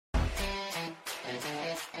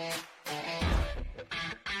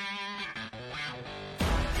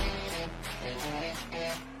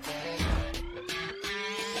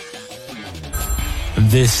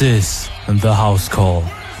This is The House Call.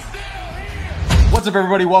 What's up,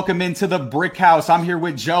 everybody? Welcome into the Brick House. I'm here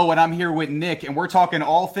with Joe and I'm here with Nick, and we're talking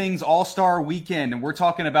all things All-Star Weekend, and we're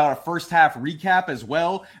talking about a first half recap as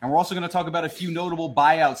well, and we're also going to talk about a few notable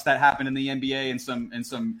buyouts that happened in the NBA and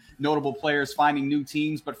some notable players finding new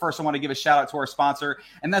teams. But first, I want to give a shout out to our sponsor,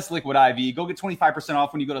 and that's Liquid IV. Go get 25%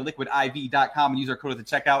 off when you go to liquidiv.com and use our code at the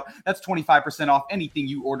checkout. That's 25% off anything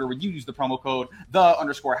you order when you use the promo code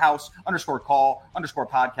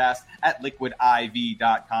the_house_call_podcast at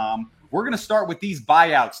liquidiv.com. We're going to start with these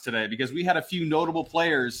buyouts today because we had a few notable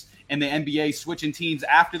players in the NBA switching teams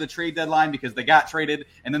after the trade deadline because they got traded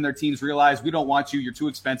and then their teams realized, we don't want you, you're too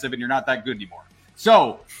expensive, and you're not that good anymore.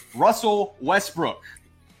 So, Russell Westbrook,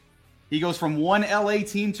 he goes from one LA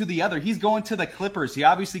team to the other. He's going to the Clippers. He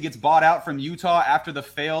obviously gets bought out from Utah after the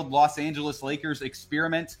failed Los Angeles Lakers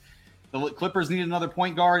experiment. The Clippers needed another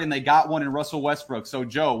point guard, and they got one in Russell Westbrook. So,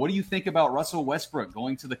 Joe, what do you think about Russell Westbrook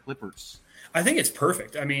going to the Clippers? I think it's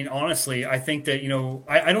perfect. I mean, honestly, I think that,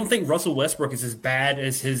 I don't think Russell Westbrook is as bad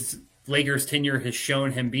as his Lakers tenure has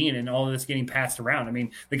shown him being, and all of this getting passed around. I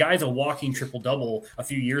mean, the guy's a walking triple-double a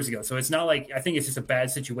few years ago. So it's not like, I think it's just a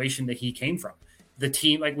bad situation that he came from. The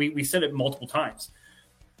team, like we said it multiple times,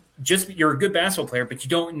 just you're a good basketball player, but you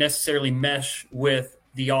don't necessarily mesh with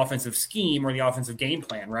the offensive scheme or the offensive game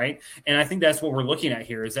plan, right? And I think that's what we're looking at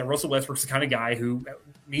here is that Russell Westbrook's the kind of guy who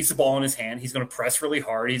needs the ball in his hand. He's going to press really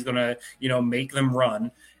hard. He's going to, make them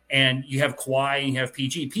run. And you have Kawhi and you have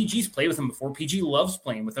PG. PG's played with him before. PG loves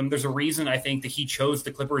playing with him. There's a reason I think that he chose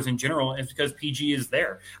the Clippers in general, and it's because PG is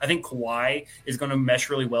there. I think Kawhi is going to mesh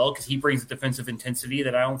really well because he brings a defensive intensity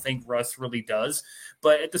that I don't think Russ really does.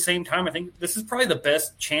 But at the same time, I think this is probably the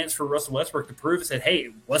best chance for Russell Westbrook to prove that, hey,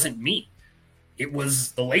 it wasn't me. It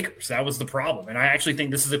was the Lakers. That was the problem. And I actually think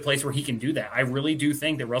this is a place where he can do that. I really do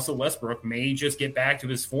think that Russell Westbrook may just get back to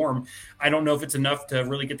his form. I don't know if it's enough to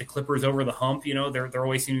really get the Clippers over the hump. They're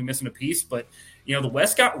always seem to be missing a piece. But, the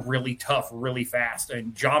West got really tough really fast.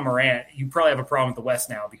 And John Morant, you probably have a problem with the West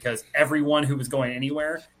now because everyone who was going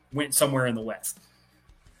anywhere went somewhere in the West.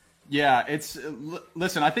 Yeah,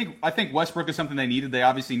 listen, I think Westbrook is something they needed. They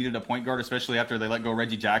obviously needed a point guard, especially after they let go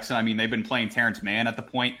Reggie Jackson. I mean, they've been playing Terrence Mann at the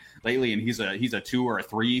point lately, and he's a 2 or a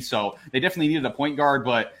 3. So they definitely needed a point guard.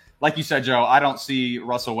 But like you said, Joe, I don't see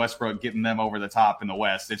Russell Westbrook getting them over the top in the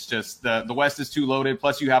West. It's just the West is too loaded.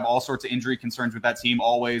 Plus, you have all sorts of injury concerns with that team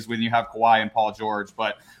always when you have Kawhi and Paul George.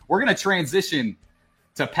 But we're going to transition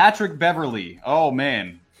to Patrick Beverley. Oh,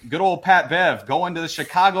 man. Good old Pat Bev going to the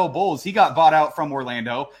Chicago Bulls. He got bought out from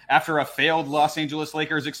Orlando after a failed Los Angeles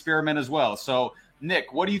Lakers experiment as well. So,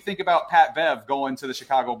 Nick, what do you think about Pat Bev going to the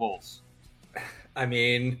Chicago Bulls? I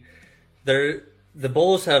mean, the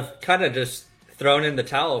Bulls have kind of just thrown in the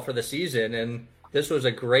towel for the season, and this was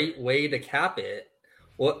a great way to cap it.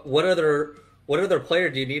 What other player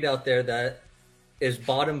do you need out there that is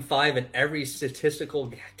bottom 5 in every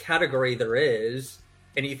statistical category there is?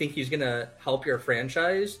 And you think he's going to help your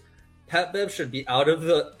franchise? Pat Bev should be out of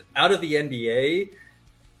the NBA,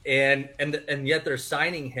 and yet they're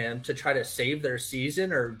signing him to try to save their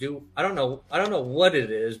season or do I don't know what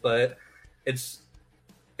it is, but it's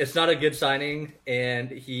not a good signing,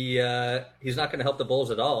 and he's not going to help the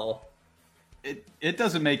Bulls at all. It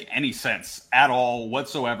doesn't make any sense at all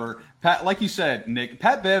whatsoever. Pat, like you said, Nick,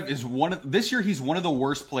 Pat Bev is this year he's one of the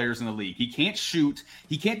worst players in the league. He can't shoot,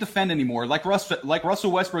 he can't defend anymore. Like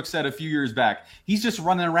Russell Westbrook said a few years back, he's just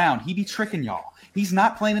running around. He be tricking y'all. He's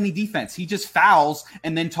not playing any defense. He just fouls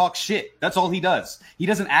and then talks shit. That's all he does. He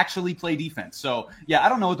doesn't actually play defense. So, yeah, I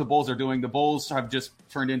don't know what the Bulls are doing. The Bulls have just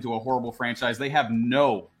turned into a horrible franchise. They have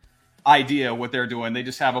no idea what they're doing. They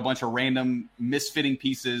just have a bunch of random misfitting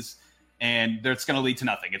pieces, and that's going to lead to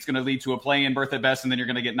nothing. It's going to lead to a play-in berth at best, and then you're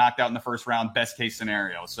going to get knocked out in the first round, best case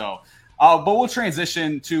scenario. So, but we'll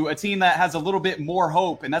transition to a team that has a little bit more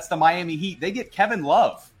hope, and that's the Miami Heat. They get Kevin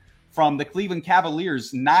Love from the Cleveland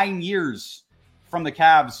Cavaliers, 9 years from the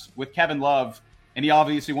Cavs with Kevin Love, and he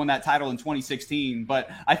obviously won that title in 2016. But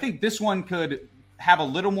I think this one could have a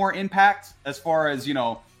little more impact as far as,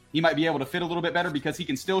 he might be able to fit a little bit better because he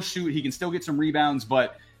can still shoot, he can still get some rebounds,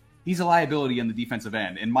 but he's a liability on the defensive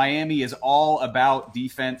end. And Miami is all about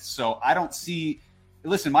defense. So I don't see –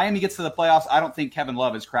 listen, Miami gets to the playoffs. I don't think Kevin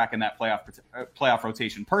Love is cracking that playoff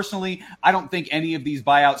rotation. Personally, I don't think any of these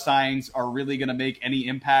buyout signs are really going to make any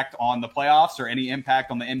impact on the playoffs or any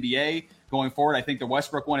impact on the NBA going forward. I think the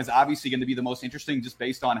Westbrook one is obviously going to be the most interesting just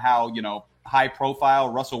based on how, high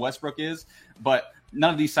profile Russell Westbrook is. But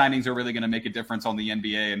none of these signings are really going to make a difference on the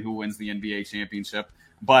NBA and who wins the NBA championship.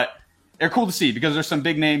 But they're cool to see because there's some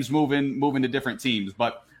big names moving to different teams.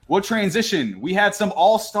 But we'll transition. We had some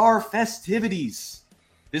all-star festivities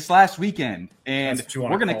this last weekend, and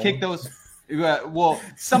we're going to kick those. Well,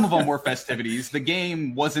 some of them were festivities. The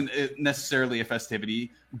game wasn't necessarily a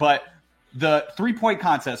festivity, but the 3-point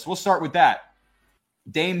contest, we'll start with that.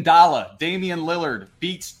 Dame Damian Lillard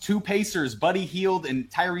beats 2 Pacers, Buddy Hield and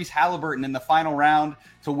Tyrese Halliburton in the final round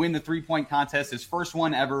to win the 3-point contest. His first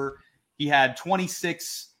one ever. He had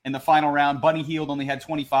 26 in the final round. Buddy Hield only had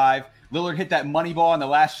 25. Lillard hit that money ball in the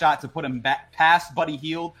last shot to put him back past Buddy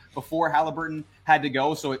Hield before Halliburton had to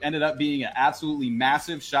go. So it ended up being an absolutely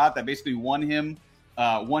massive shot that basically won him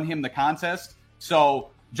the contest. So,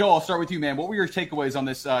 Joe, I'll start with you, man. What were your takeaways on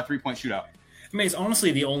this 3-point shootout? I mean, it's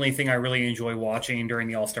honestly the only thing I really enjoy watching during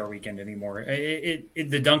the All-Star weekend anymore.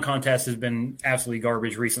 The dunk contest has been absolutely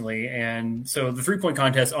garbage recently. And so the 3-point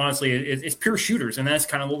contest, honestly, it's pure shooters. And that's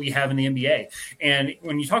kind of what we have in the NBA. And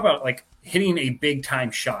when you talk about like hitting a big time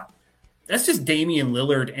shot, that's just Damian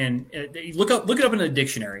Lillard. And look it up in the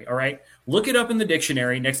dictionary. All right. Look it up in the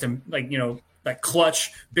dictionary next to that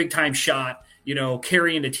clutch big time shot,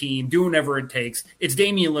 carrying the team, doing whatever it takes. It's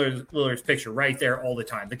Damian Lillard's picture right there all the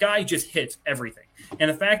time. The guy just hits everything. And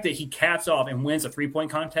the fact that he caps off and wins a 3-point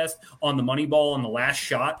contest on the money ball on the last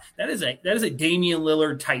shot, that is a Damian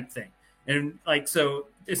Lillard type thing. And so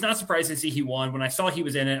it's not surprising to see he won. When I saw he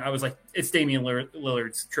was in it, I was like, it's Damian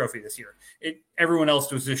Lillard's trophy this year. Everyone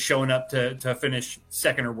else was just showing up to finish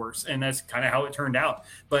second or worse. And that's kind of how it turned out.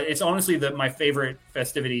 But it's honestly my favorite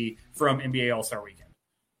festivity from NBA All-Star Weekend.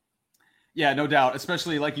 Yeah, no doubt.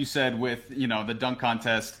 Especially like you said with, the dunk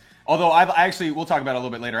contest. Although I actually, we'll talk about it a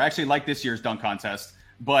little bit later. I actually like this year's dunk contest,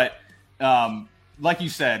 but like you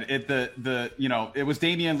said, it was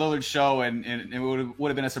Damian Lillard's show, and it would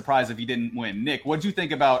have been a surprise if he didn't win. Nick, what did you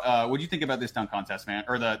think about this dunk contest, man,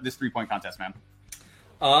 or this 3-point contest, man?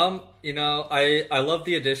 I love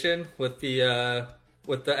the addition with the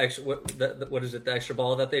extra what is it, the extra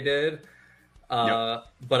ball that they did.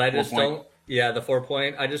 But I just don't. Yeah, the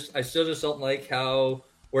 4-point. I still just don't like how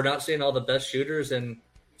we're not seeing all the best shooters and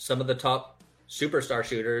some of the top superstar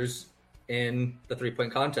shooters in the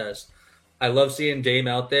 3-point contest. I love seeing Dame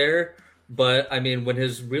out there, but I mean, when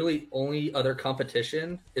his really only other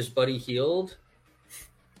competition is Buddy Hield,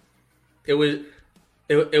 it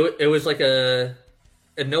was like a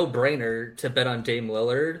no-brainer to bet on Dame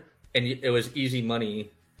Lillard, and it was easy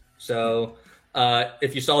money. So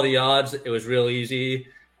if you saw the odds, it was real easy.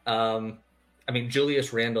 I mean,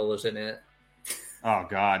 Julius Randle was in it. Oh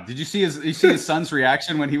God! Did you see his son's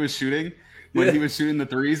reaction when he was shooting? He was shooting the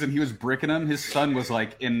threes and he was bricking them. His son was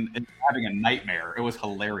like in having a nightmare. It was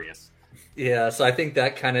hilarious. Yeah, so I think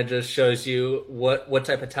that kind of just shows you what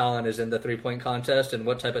type of talent is in the 3-point contest and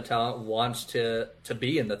what type of talent wants to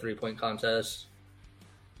be in the 3-point contest.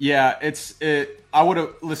 Yeah, I would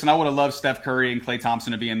have loved Steph Curry and Klay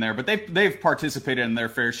Thompson to be in there, but they've participated in their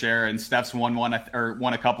fair share, and Steph's won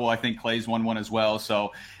a couple. I think Klay's won one as well.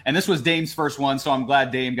 So, and this was Dame's first one, so I'm glad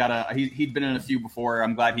Dame got he'd been in a few before.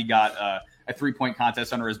 I'm glad he got a 3-point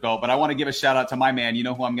contest under his belt. But I want to give a shout out to my man. You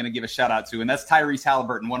know who I'm going to give a shout out to, and that's Tyrese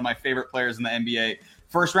Halliburton, one of my favorite players in the NBA.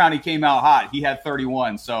 First round, he came out hot. He had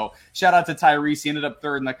 31. So shout out to Tyrese. He ended up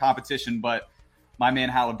third in the competition, but my man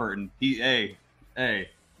Halliburton, hey.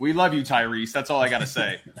 We love you, Tyrese. That's all I got to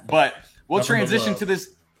say. But we'll transition to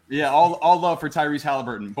this. Yeah, all love for Tyrese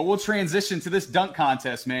Halliburton. But we'll transition to this dunk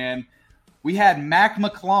contest, man. We had Mac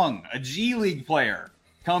McClung, a G League player,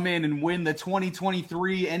 come in and win the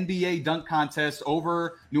 2023 NBA dunk contest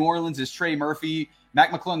over New Orleans' Trey Murphy. Mac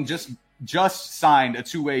McClung just signed a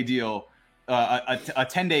 2-way deal, a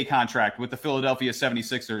 10-day contract with the Philadelphia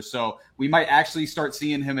 76ers. So we might actually start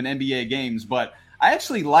seeing him in NBA games. But I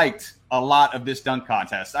actually liked a lot of this dunk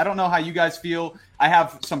contest. I don't know how you guys feel. I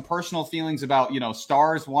have some personal feelings about,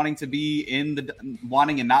 stars wanting to be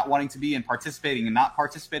wanting and not wanting to be, and participating and not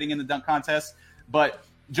participating in the dunk contest. But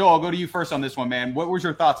Joe, I'll go to you first on this one, man. What was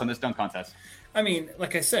your thoughts on this dunk contest? I mean,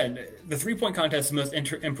 like I said, the 3-point contest is the most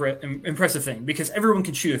impressive thing because everyone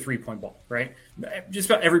can shoot a 3-point ball, right? Just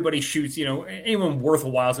about everybody shoots, anyone worth a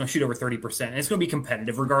while is going to shoot over 30%. And it's going to be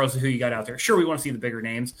competitive regardless of who you got out there. Sure, we want to see the bigger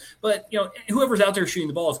names, but, whoever's out there shooting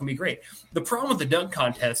the ball is going to be great. The problem with the dunk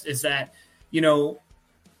contest is that,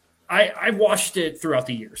 I've watched it throughout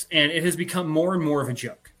the years, and it has become more and more of a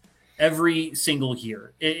joke. Every single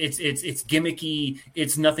year, it's gimmicky.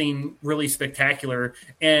 It's nothing really spectacular.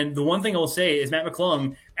 And the one thing I'll say is Mac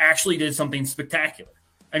McClung actually did something spectacular.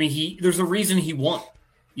 I mean, there's a reason he won.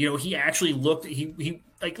 He actually looked. He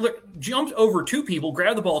jumped over 2 people,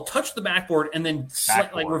 grabbed the ball, touched the backboard, and then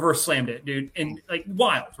reverse slammed it, dude. And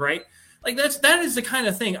wild, right? That is the kind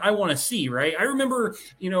of thing I want to see, right? I remember,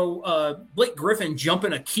 Blake Griffin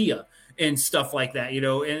jumping a Kia and stuff like that,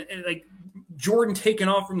 and Jordan taking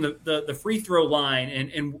off from the free throw line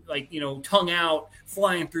and like, tongue out,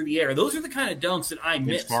 flying through the air. Those are the kind of dunks that I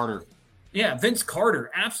miss. Vince Carter. Yeah, Vince Carter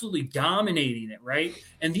absolutely dominating it, right?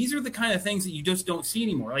 And these are the kind of things that you just don't see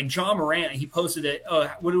anymore. Like Ja Morant, he posted it.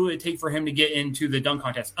 What would it take for him to get into the dunk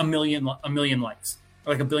contest? A million likes,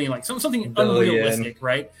 or like a billion likes, something unrealistic,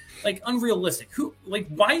 right? Like unrealistic.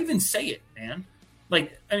 Why even say it, man?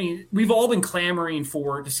 Like, I mean, we've all been clamoring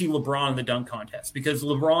to see LeBron in the dunk contest because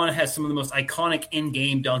LeBron has some of the most iconic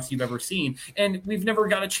in-game dunks you've ever seen, and we've never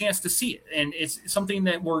got a chance to see it. And it's something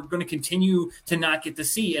that we're going to continue to not get to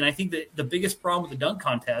see. And I think that the biggest problem with the dunk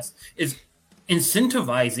contest is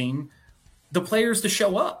incentivizing the players to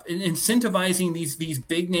show up and incentivizing these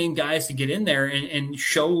big-name guys to get in there and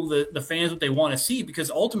show the fans what they want to see. Because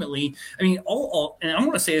ultimately, I mean, and I'm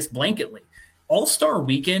going to say this blanketly, All-Star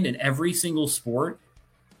Weekend in every single sport,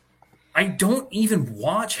 I don't even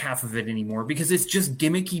watch half of it anymore because it's just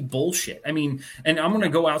gimmicky bullshit. I mean, and I'm going to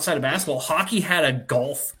go outside of basketball. Hockey had a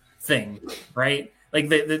golf thing, right? Like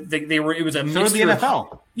they were, it was a mixture. So did the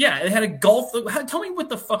NFL. Yeah, it had a golf. Tell me what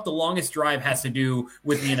the fuck the longest drive has to do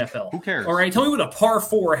with the NFL. Who cares? All right, tell me what a par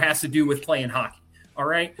 4 has to do with playing hockey. All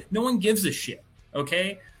right, no one gives a shit.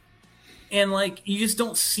 Okay. And like you just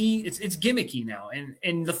don't see it's gimmicky now,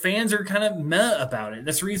 and the fans are kind of meh about it.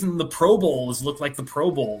 That's the reason the Pro Bowls look like the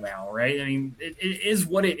Pro Bowl now, right? I mean, it is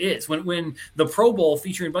what it is. When the Pro Bowl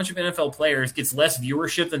featuring a bunch of NFL players gets less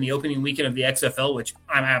viewership than the opening weekend of the XFL, which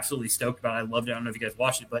I'm absolutely stoked about. I loved it. I don't know if you guys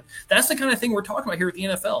watched it, but that's the kind of thing we're talking about here at the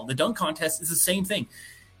NFL. The dunk contest is the same thing.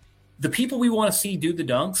 The people we want to see do the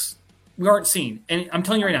dunks, we aren't seeing. And I'm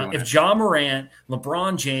telling you right now, if Ja Morant,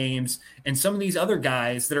 LeBron James, and some of these other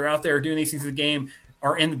guys that are out there doing these things in the game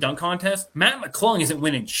are in the dunk contest, Matt McClung isn't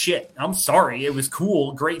winning shit. I'm sorry. It was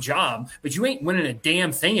cool. Great job. But you ain't winning a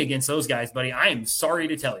damn thing against those guys, buddy. I am sorry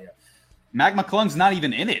to tell you. Mac McClung's not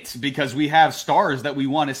even in it because we have stars that we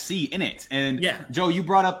want to see in it. And yeah. Joe, you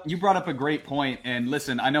brought up a great point. And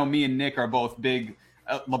listen, I know me and Nick are both big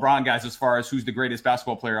LeBron guys as far as who's the greatest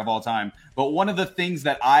basketball player of all time. But one of the things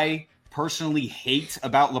that I personally hate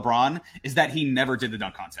about LeBron is that he never did the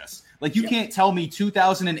dunk contest. Like you can't tell me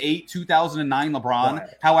 2008, 2009 LeBron,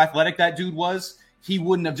 how athletic that dude was. He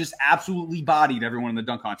wouldn't have just absolutely bodied everyone in the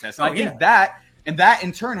dunk contest. And I think that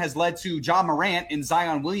in turn has led to Ja Morant and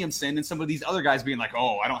Zion Williamson and some of these other guys being like,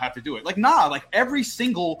 oh, I don't have to do it. Like, nah, like every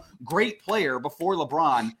single great player before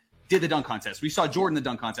LeBron did the dunk contest. We saw Jordan in the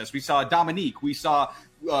dunk contest. We saw Dominique. We saw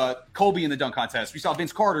Kobe in the dunk contest. We saw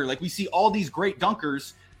Vince Carter. Like we see all these great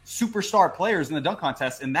dunkers, superstar players in the dunk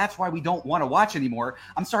contest, and that's why we don't want to watch anymore.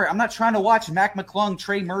 I'm sorry, I'm not trying to watch Mac McClung,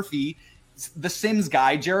 Trey Murphy, the Sims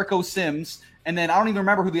guy, Jericho Sims, and then I don't even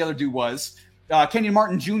remember who the other dude was, Kenyon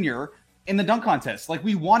Martin Jr. in the dunk contest. Like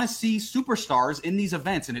we want to see superstars in these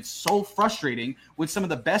events, and it's so frustrating with some of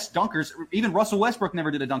the best dunkers. Even Russell Westbrook never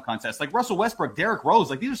did a dunk contest. Like Russell Westbrook, Derrick Rose,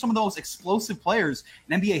 like these are some of the most explosive players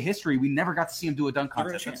in NBA history. We never got to see him do a dunk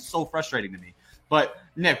contest. That's so frustrating to me. But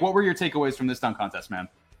Nick, what were your takeaways from this dunk contest, man?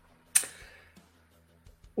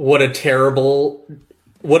 What a terrible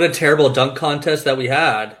dunk contest that we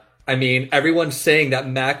had. I mean, everyone's saying that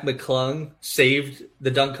Mac McClung saved the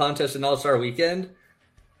dunk contest in All-Star Weekend,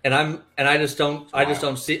 and I just don't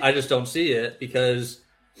see it because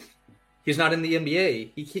he's not in the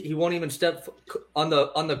NBA. He won't even step on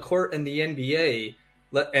the court in the NBA.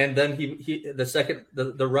 And then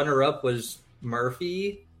the runner up was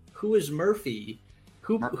Murphy. Who is Murphy?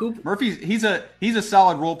 Murphy's he's a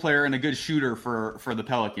solid role player and a good shooter for the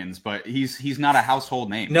Pelicans, but he's not a household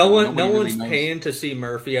name. No one's paying to see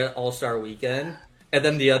Murphy at All-Star Weekend. And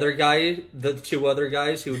then the two other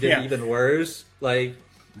guys who did even worse, like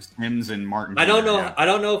Sims and Martin. I don't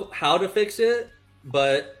know how to fix it,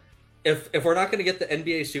 but if we're not going to get the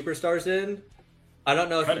NBA superstars in, I don't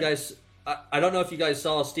know if you guys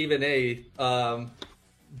saw Stephen A.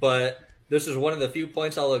 But this is one of the few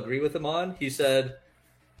points I'll agree with him on. He said,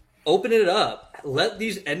 open it up. Let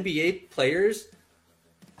these NBA players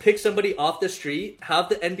pick somebody off the street, have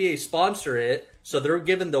the NBA sponsor it, so they're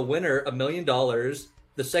giving the winner $1 million,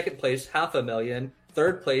 the second place $500,000,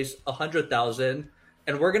 third place $100,000,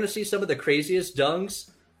 and we're gonna see some of the craziest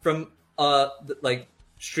dunks from like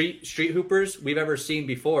street hoopers we've ever seen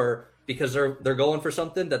before because they're going for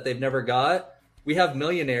something that they've never got. We have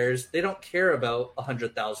millionaires; they don't care about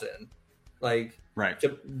 $100,000, like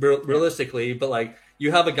realistically, but like.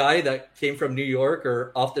 You have a guy that came from New York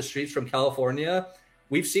or off the streets from California.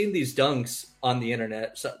 We've seen these dunks on the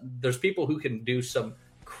internet. So there's people who can do some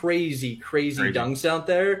crazy dunks out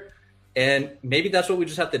there. And maybe that's what we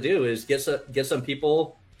just have to do is get some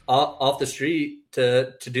people off the street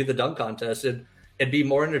to do the dunk contest. It'd be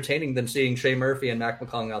more entertaining than seeing Trey Murphy and Mac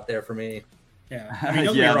McClung out there for me. Yeah, I mean,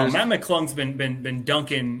 don't get Yeah, me wrong. there's- Matt McClung's been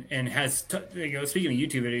dunking and has speaking of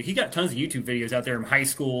YouTube videos, he got tons of YouTube videos out there in high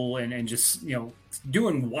school and just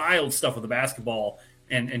doing wild stuff with the basketball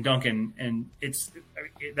and dunking, and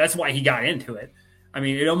that's why he got into it. I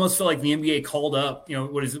mean, it almost felt like the NBA called up,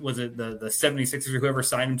 was it the 76ers or whoever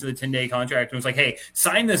signed him to the 10-day contract and was like, hey,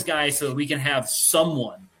 sign this guy so that we can have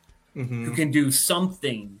someone who can do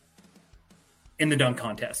something in the dunk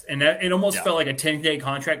contest. And it almost felt like a 10-day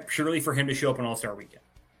contract purely for him to show up on All-Star Weekend.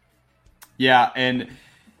 Yeah, and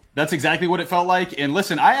that's exactly what it felt like. And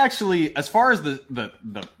listen, I actually, as far as the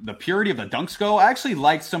purity of the dunks go, I actually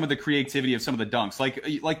liked some of the creativity of some of the dunks,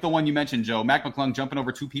 like the one you mentioned, Joe. Mac McClung jumping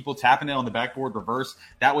over two people, tapping it on the backboard reverse.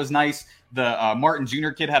 That was nice. The Martin Jr.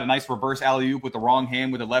 kid had a nice reverse alley-oop with the wrong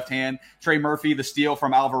hand, with the left hand. Trey Murphy, the steal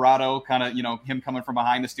from Alvarado, kind of, him coming from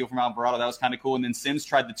behind, the steal from Alvarado, that was kind of cool. And then Sims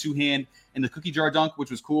tried the two-hand in the cookie jar dunk,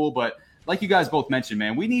 which was cool. But like you guys both mentioned,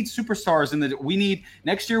 man, we need superstars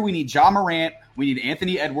next year we need Ja Morant, we need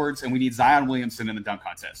Anthony Edwards, and we need Zion Williamson in the dunk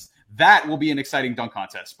contest. That will be an exciting dunk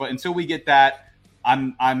contest. But until we get that,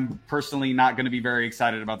 I'm personally not going to be very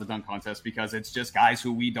excited about the dunk contest because it's just guys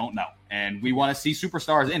who we don't know. And we want to see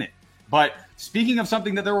superstars in it. But speaking of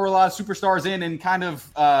something that there were a lot of superstars in and kind of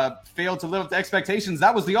failed to live up to expectations,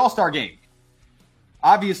 that was the All-Star game.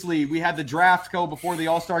 Obviously, we had the draft go before the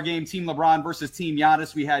All-Star game, Team LeBron versus Team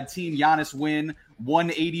Giannis. We had Team Giannis win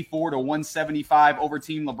 184-175 over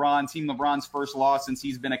Team LeBron. Team LeBron's first loss since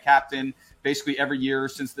he's been a captain basically every year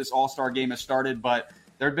since this All-Star game has started. But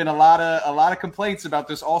there have been a lot of complaints about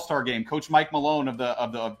this All-Star game. Coach Mike Malone of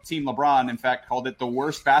the Team LeBron, in fact, called it the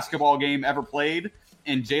worst basketball game ever played.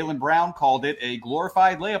 And Jaylen Brown called it a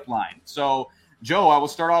glorified layup line. So, Joe, I will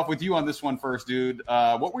start off with you on this one first, dude.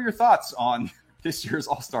 What were your thoughts on this year's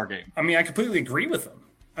All-Star game? I mean, I completely agree with them.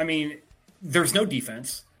 I mean, there's no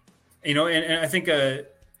defense, and I think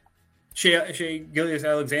Shea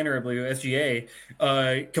Gilgeous-Alexander, I believe,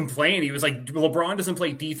 SGA, complained. He was like, LeBron doesn't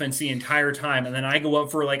play defense the entire time, and then I go up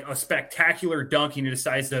for like a spectacular dunk, and he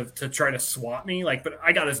decides to try to swat me. But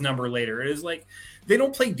I got his number later. It is like, they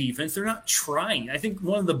don't play defense. They're not trying. I think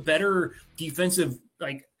one of the better defensive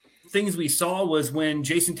things we saw was when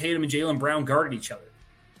Jason Tatum and Jaylen Brown guarded each other.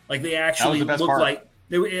 They actually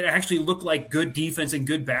it actually looked like good defense and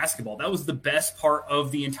good basketball. That was the best part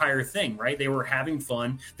of the entire thing, right? They were having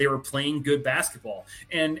fun. They were playing good basketball.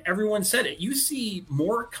 And everyone said it. You see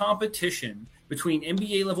more competition between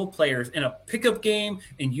NBA level players in a pickup game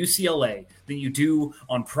in UCLA than you do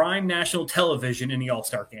on prime national television in the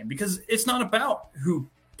All-Star game, because it's not about who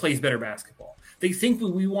plays better basketball. They think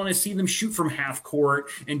we want to see them shoot from half court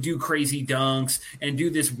and do crazy dunks and do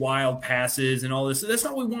this wild passes and all this. That's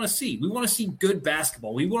not what we want to see. We want to see good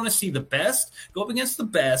basketball. We want to see the best go up against the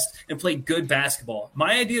best and play good basketball.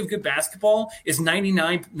 My idea of good basketball is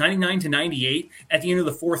 99 to 98 at the end of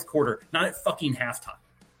the fourth quarter, not at fucking halftime.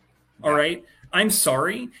 All right? I'm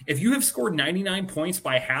sorry. If you have scored 99 points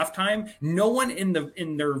by halftime, no one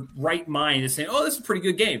in their right mind is saying, oh, this is a pretty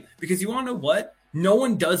good game. Because you want to know what? No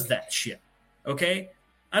one does that shit. Okay?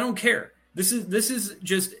 I don't care. This is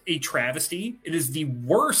just a travesty. It is the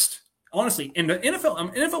worst, honestly. In the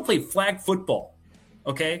NFL played flag football.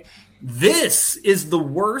 Okay? This is the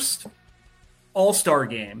worst All-Star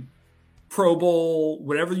game, Pro Bowl,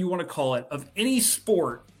 whatever you want to call it, of any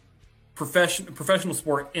sport, professional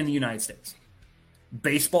sport in the United States.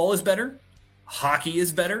 Baseball is better. Hockey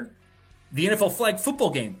is better. The NFL flag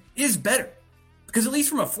football game is better. Because at least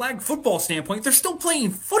from a flag football standpoint, they're still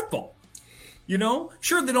playing football.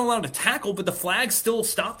 Sure, they don't allow to tackle, but the flags still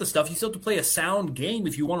stop the stuff. You still have to play a sound game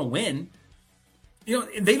if you want to win.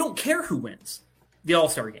 They don't care who wins the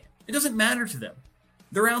All-Star game. It doesn't matter to them.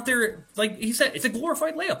 They're out there, like he said, it's a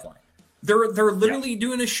glorified layup line. They're literally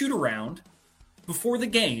doing a shoot-around before the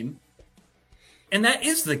game, and that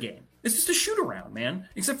is the game. It's just a shoot-around, man,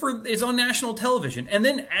 except for it's on national television. And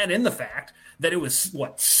then add in the fact that it was,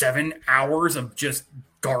 7 hours of just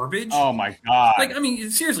garbage. Oh my god!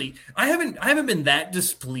 Seriously, I haven't been that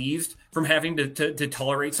displeased from having to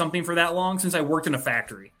tolerate something for that long since I worked in a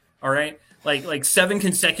factory. All right, like 7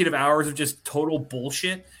 consecutive hours of just total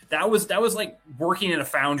bullshit. That was like working in a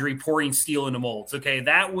foundry pouring steel into molds. Okay,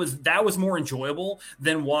 that was more enjoyable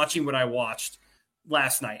than watching what I watched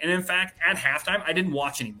last night. And in fact, at halftime, I didn't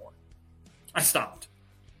watch anymore. I stopped.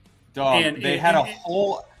 Dog, they had a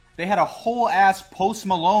whole ass Post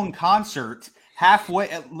Malone concert halfway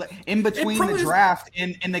in between the draft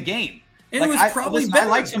and the game. And it was probably better. I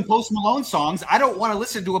like some Post Malone songs. I don't want to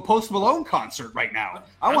listen to a Post Malone concert right now.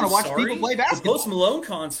 I want to watch people play basketball. The Post Malone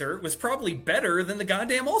concert was probably better than the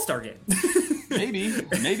goddamn All-Star game. Maybe it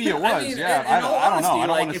was. I don't know. I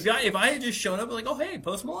don't If I had just shown up like, oh hey,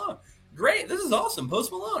 Post Malone, great, this is awesome,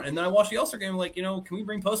 Post Malone. And then I watched the All-Star game, like, can we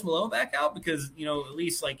bring Post Malone back out? Because, at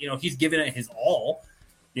least, like, he's giving it his all.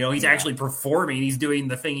 He's actually performing. He's doing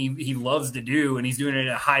the thing he loves to do, and he's doing it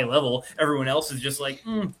at a high level. Everyone else is just like,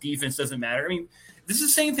 defense doesn't matter. I mean, this is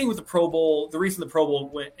the same thing with the Pro Bowl. The reason the Pro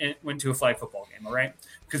Bowl went to a flag football game, all right?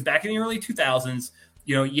 Because back in the early 2000s,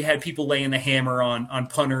 you had people laying the hammer on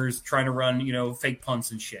punters trying to run, fake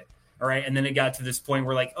punts and shit. All right. And then it got to this point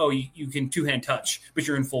where, like, oh, you can two-hand touch, but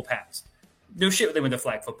you're in full pads. No shit, they went to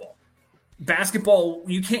flag football. Basketball,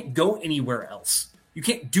 you can't go anywhere else. You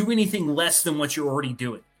can't do anything less than what you're already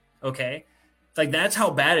doing. Okay. Like, that's how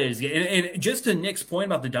bad it is. And just to Nick's point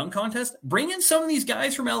about the dunk contest, bring in some of these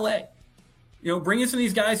guys from LA. Bring in some of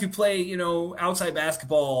these guys who play, outside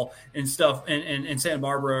basketball and stuff in Santa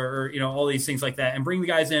Barbara or, all these things like that. And bring the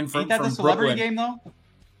guys in from Ain't that the celebrity game, though?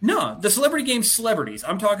 No, the celebrity game's celebrities.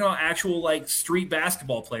 I'm talking about actual, like, street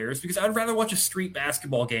basketball players, because I'd rather watch a street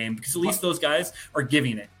basketball game because at least those guys are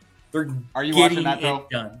giving it. Are you watching that, though?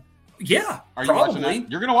 Done. Yeah, are you probably. Watching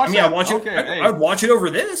that? You're going to watch that? I watch it. Okay, I'd watch it over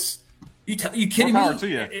this. You kidding me? To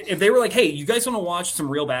you. If they were like, hey, you guys want to watch some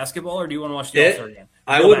real basketball, or do you want to watch the All-Star game?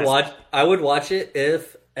 I would watch it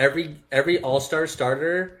if every All-Star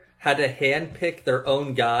starter had to handpick their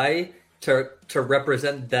own guy to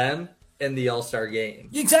represent them in the All-Star game.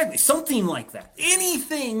 Exactly. Something like that.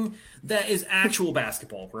 Anything that is actual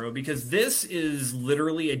basketball, bro, because this is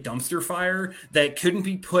literally a dumpster fire that couldn't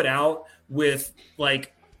be put out with,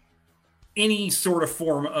 like, any sort of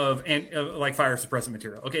form of like fire suppressant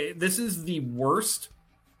material. Okay, this is the worst.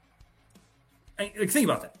 Think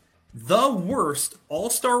about that. The worst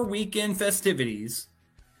All-Star Weekend festivities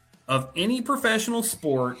of any professional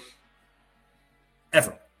sport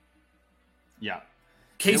ever. Yeah.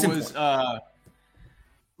 Case in point. Point.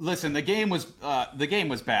 Listen, the game was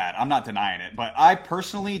bad. I'm not denying it, but I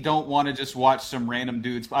personally don't want to just watch some random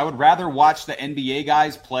dudes. I would rather watch the NBA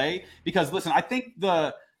guys play because, listen, I think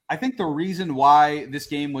the reason why this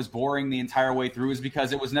game was boring the entire way through is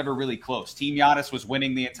because it was never really close. Team Giannis was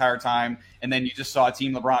winning the entire time, and then you just saw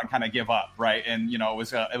Team LeBron kind of give up, right? And it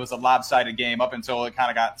was a lopsided game up until it kind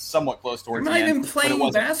of got somewhat close towards the end. Not even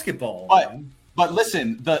playing basketball. But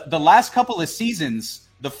listen, the last couple of seasons,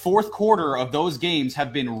 the fourth quarter of those games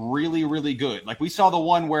have been really, really good. Like, we saw the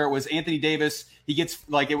one where it was Anthony Davis. He gets,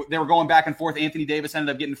 they were going back and forth. Anthony Davis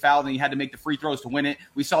ended up getting fouled, and he had to make the free throws to win it.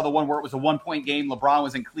 We saw the one where it was a 1-point game. LeBron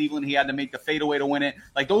was in Cleveland. He had to make the fadeaway to win it.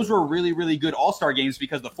 Like, those were really, really good All-Star games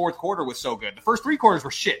because the fourth quarter was so good. The first three quarters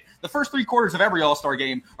were shit. The first three quarters of every All-Star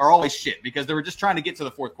game are always shit because they were just trying to get to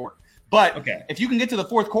the fourth quarter. But if you can get to the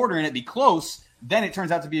fourth quarter and it be close, then it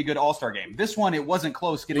turns out to be a good All-Star game. This one, it wasn't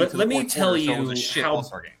close getting to the fourth quarter, so it was a shit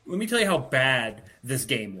All-Star game. Let me tell you how bad this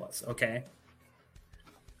game was, okay?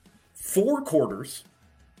 4 quarters,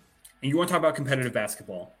 and you want to talk about competitive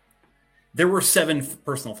basketball, there were 7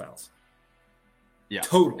 personal fouls. Yeah.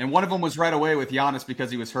 Total. And one of them was right away with Giannis because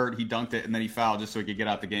he was hurt. He dunked it, and then he fouled just so he could get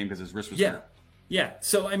out the game because his wrist was hurt. Yeah.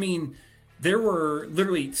 So, I mean, there were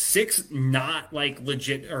literally 6 not, like,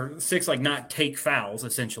 legit, or 6, like, not take fouls,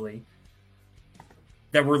 essentially,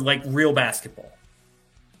 that were like real basketball.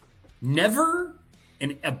 Never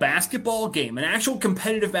in a basketball game, an actual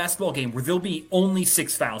competitive basketball game, where there'll be only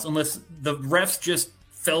 6 fouls, unless the refs just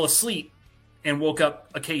fell asleep and woke up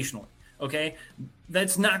occasionally. Okay?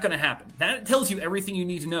 That's not going to happen. That tells you everything you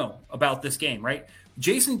need to know about this game, right?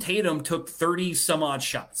 Jason Tatum took 30 some odd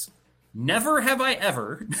shots. Never have I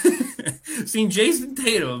ever seen Jason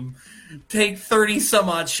Tatum take 30 some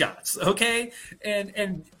odd shots. Okay?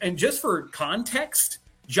 And just for context,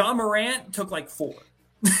 Ja Morant took like 4.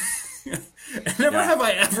 Never have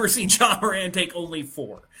I ever seen Ja Morant take only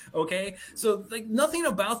 4. Okay? So, like, nothing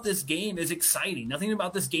about this game is exciting. Nothing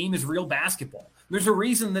about this game is real basketball. There's a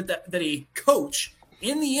reason that a coach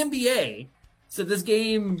in the NBA said this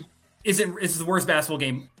game is the worst basketball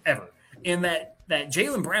game ever. And that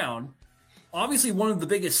Jaylen Brown, obviously one of the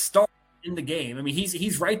biggest stars in the game. I mean,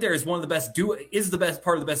 he's right there as one of the best duo, is the best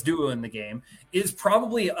part of the best duo in the game, is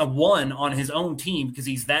probably a 1 on his own team because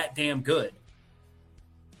he's that damn good.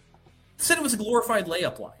 Said it was a glorified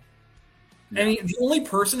layup line. Yeah. I mean, the only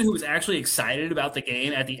person who was actually excited about the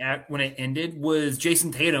game when it ended was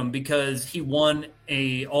Jason Tatum because he won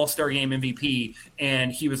a All-Star Game MVP,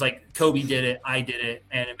 and he was like, Kobe did it, I did it,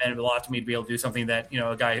 and it meant a lot to me to be able to do something that,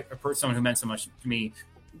 someone who meant so much to me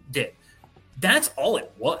did. That's all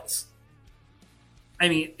it was. I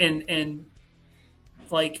mean, and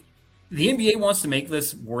like, the NBA wants to make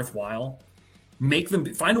this worthwhile,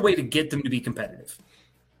 find a way to get them to be competitive,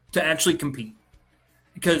 to actually compete.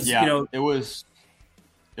 Because, it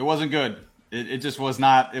wasn't good. It just was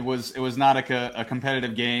not, it was not a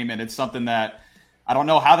competitive game. And it's something that I don't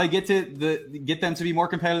know how they get them to be more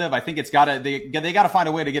competitive. I think they gotta find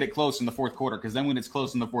a way to get it close in the fourth quarter, because then when it's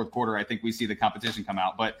close in the fourth quarter, I think we see the competition come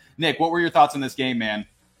out. But Nick, what were your thoughts on this game, man?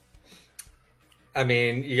 I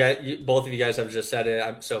mean, both of you guys have just said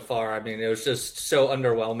it so far. I mean, it was just so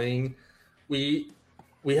underwhelming. We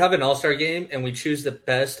have an all-star game, and we choose the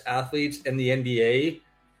best athletes in the NBA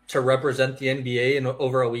to represent the NBA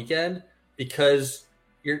over a weekend because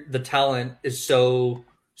the talent is so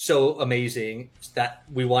amazing that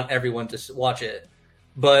we want everyone to watch it.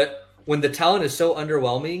 But when the talent is so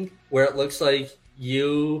underwhelming, where it looks like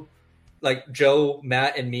Joe,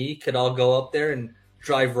 Matt, and me could all go up there and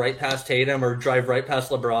drive right past Tatum or drive right past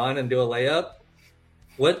LeBron and do a layup.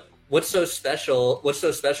 What's so special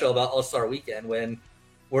about All-Star Weekend when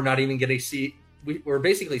we're not even getting to see? We're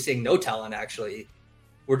basically seeing no talent. Actually,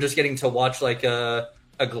 we're just getting to watch like a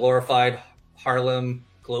glorified Harlem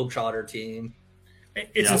Globetrotter team.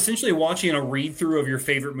 It's essentially watching a read through of your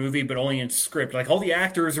favorite movie, but only in script. Like all the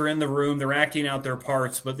actors are in the room, they're acting out their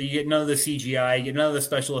parts, but you get none of the CGI, you get none of the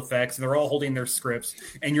special effects, and they're all holding their scripts.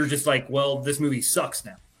 And you're just like, well, this movie sucks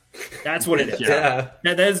now. That's what it is. Yeah.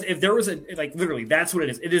 Now, if there was literally, that's what it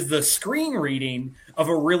is. It is the screen reading of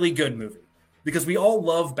a really good movie, because we all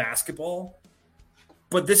love basketball,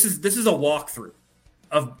 but this is a walkthrough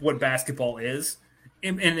of what basketball is,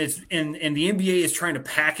 and the NBA is trying to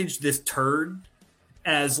package this turd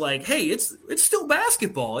as like, hey, it's still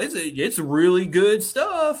basketball. It's really good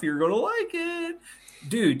stuff. You're gonna like it,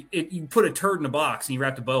 dude. You put a turd in a box and you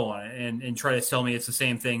wrap a bow on it and try to tell me it's the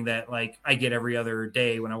same thing that like I get every other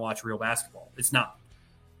day when I watch real basketball. It's not.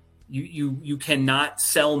 You cannot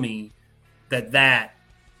sell me that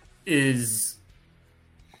is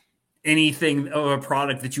anything of a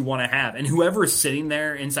product that you want to have. And whoever is sitting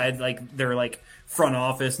there inside like their like front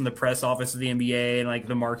office and the press office of the NBA and like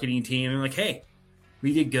the marketing team, and like, hey,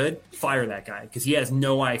 we did good. Fire that guy because he has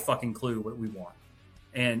no fucking clue what we want.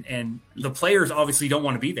 And the players obviously don't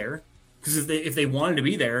want to be there because if they wanted to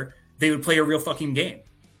be there, they would play a real fucking game.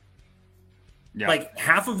 Yeah. Like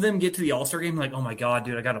half of them get to the All-Star game like, oh my God,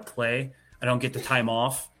 dude, I got to play. I don't get the time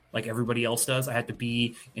off like everybody else does. I had to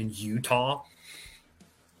be in Utah.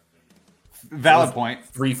 Valid point.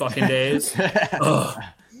 3 fucking days.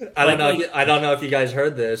 I don't know if you guys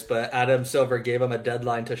heard this, but Adam Silver gave him a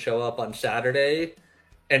deadline to show up on Saturday.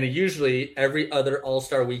 And usually every other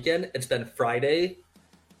All-Star weekend, it's been Friday.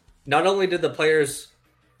 Not only did the players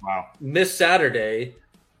miss Saturday,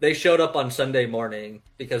 they showed up on Sunday morning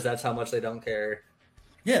because that's how much they don't care.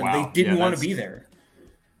 Yeah, they didn't want to be there.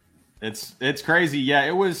 It's crazy. Yeah,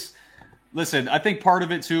 it was. Listen, I think part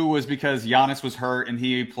of it too was because Giannis was hurt and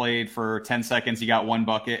he played for 10 seconds. He got 1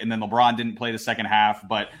 bucket, and then LeBron didn't play the second half.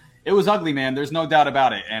 But it was ugly, man. There's no doubt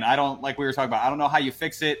about it. And I don't, like we were talking about, I don't know how you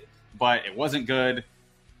fix it, but it wasn't good.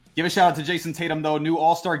 Give a shout out to Jason Tatum, though. New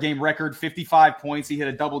All-Star game record, 55 points. He hit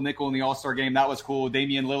a double nickel in the All-Star game. That was cool.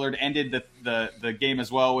 Damian Lillard ended the game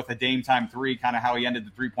as well with a Dame time 3, kind of how he ended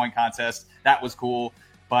the 3-point contest. That was cool.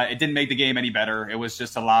 But it didn't make the game any better. It was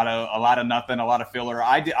just a lot of nothing, a lot of filler.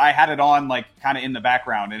 I had it on like kind of in the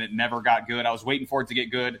background, and it never got good. I was waiting for it to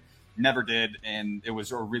get good, never did, and it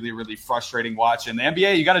was a really, really frustrating watch. And the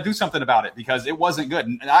NBA, you got to do something about it because it wasn't good.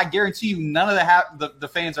 And I guarantee you, none of the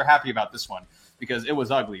fans are happy about this one because it was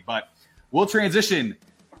ugly. But we'll transition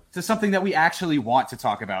to something that we actually want to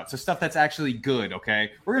talk about, to stuff that's actually good.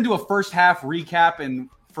 Okay, we're gonna do a first half recap, and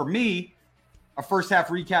for me, a first half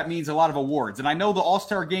recap means a lot of awards. And I know the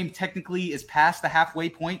All-Star game technically is past the halfway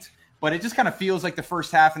point, but it just kind of feels like the first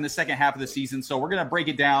half and the second half of the season. So we're going to break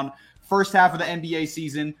it down. First half of the NBA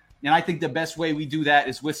season. And I think the best way we do that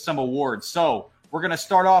is with some awards. So we're going to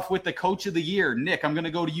start off with the Coach of the Year. Nick, I'm going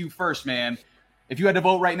to go to you first, man. If you had to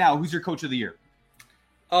vote right now, who's your Coach of the Year?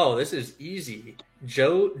 Oh, this is easy.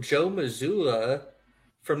 Joe Mazzulla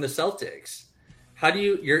from the Celtics. How do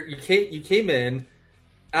you came in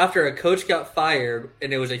after a coach got fired,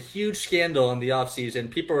 and it was a huge scandal in the offseason.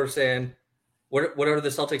 People were saying, what are the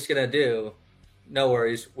Celtics going to do? No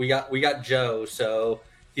worries. We got Joe, so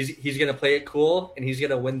he's going to play it cool, and he's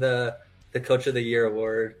going to win the Coach of the Year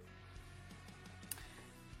award.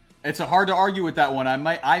 It's hard to argue with that one.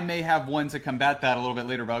 I may have one to combat that a little bit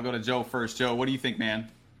later, but I'll go to Joe first. Joe, what do you think, man?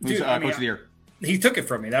 Who's Coach of the Year? He took it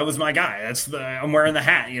from me. That was my guy. I'm wearing the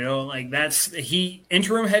hat,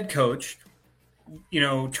 interim head coach.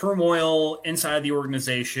 Turmoil inside the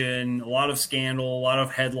organization, a lot of scandal, a lot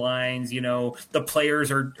of headlines. The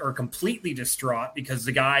players are completely distraught because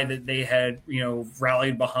the guy that they had,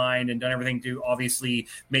 rallied behind and done everything to obviously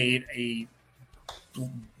made a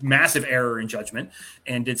massive error in judgment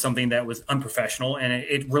and did something that was unprofessional. And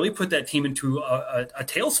it really put that team into a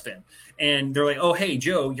tailspin. And they're like, oh, hey,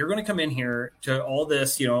 Joe, you're going to come in here to all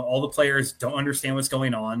this, all the players don't understand what's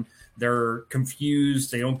going on. They're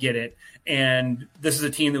confused. They don't get it. And this is a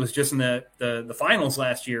team that was just in the finals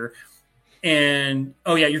last year. And,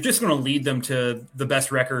 oh, yeah, you're just going to lead them to the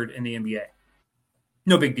best record in the NBA.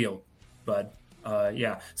 No big deal, bud.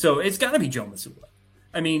 Yeah. So it's got to be Joe Mazzulla.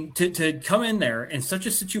 I mean, to come in there in such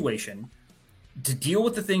a situation, to deal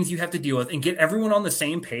with the things you have to deal with and get everyone on the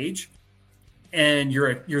same page, and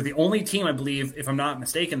you're the only team, I believe, if I'm not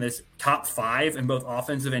mistaken, this top 5 in both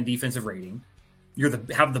offensive and defensive rating.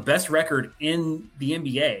 Have the best record in the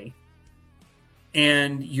NBA,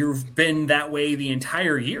 and you've been that way the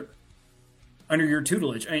entire year under your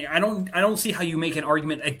tutelage. I mean, I don't see how you make an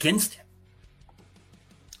argument against him.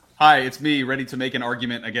 Hi, it's me, ready to make an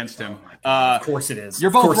argument against him. Of course it is.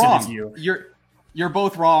 You're both wrong. It is you. You're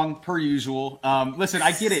both wrong, per usual. Listen,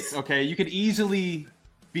 I get it, okay? You could easily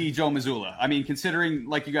be Joe Mazzulla. I mean, considering,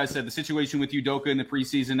 like you guys said, the situation with Udoka in the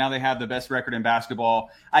preseason, now they have the best record in basketball.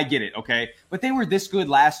 I get it, okay? But they were this good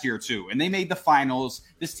last year, too, and they made the finals.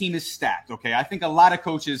 This team is stacked, okay? I think a lot of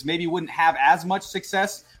coaches maybe wouldn't have as much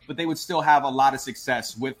success, but they would still have a lot of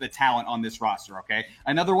success with the talent on this roster, okay?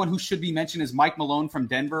 Another one who should be mentioned is Mike Malone from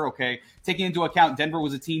Denver, okay? Taking into account Denver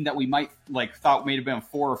was a team that we might thought may have been a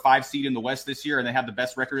 4 or 5 seed in the West this year, and they have the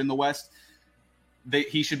best record in the West.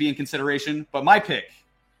 He should be in consideration. But my pick,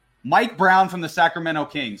 Mike Brown from the Sacramento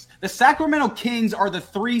Kings. The Sacramento Kings are the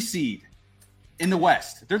 3 seed in the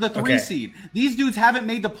West. They're the 3 seed. These dudes haven't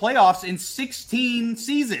made the playoffs in 16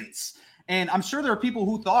 seasons. And I'm sure there are people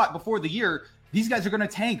who thought before the year, these guys are going to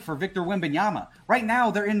tank for Victor Wembanyama. Right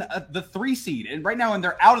now, they're in the 3 seed. And right now,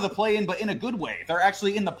 they're out of the play-in, but in a good way. They're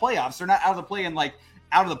actually in the playoffs. They're not out of the play-in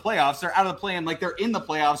out of the playoffs. They're out of the play-in like they're in the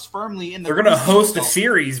playoffs firmly in the. They're going to host a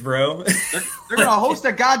series, bro. They're going to host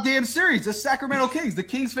a goddamn series. The Sacramento Kings. The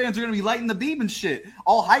Kings fans are going to be lighting the beam and shit.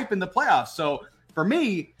 All hype in the playoffs. So, for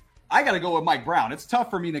me, I got to go with Mike Brown. It's tough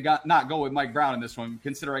for me to not go with Mike Brown in this one,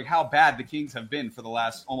 considering how bad the Kings have been for the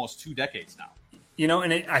last almost 2 decades now.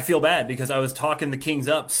 I feel bad because I was talking the Kings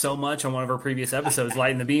up so much on one of our previous episodes,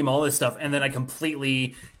 lighting the beam, all this stuff, and then I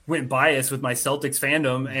completely went biased with my Celtics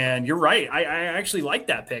fandom. And you're right, I actually like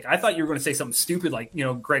that pick. I thought you were going to say something stupid like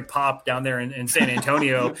Greg Pop down there in San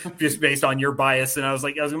Antonio, just based on your bias. And I was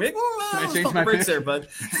going to be like, can I change my pick there, bud?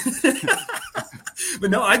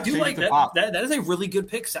 But no, I do like that. That is a really good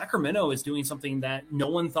pick. Sacramento is doing something that no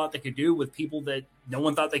one thought they could do with people that no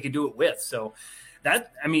one thought they could do it with. So.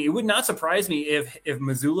 It would not surprise me if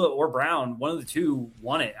Mazzulla or Brown, one of the two,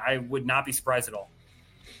 won it. I would not be surprised at all.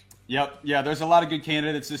 Yep. Yeah, there's a lot of good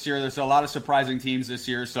candidates this year. There's a lot of surprising teams this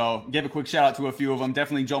year. So give a quick shout out to a few of them.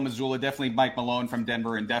 Definitely Joe Mazzulla, definitely Mike Malone from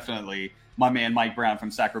Denver, and definitely my man Mike Brown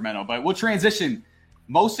from Sacramento. But we'll transition.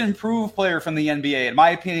 Most improved player from the NBA. In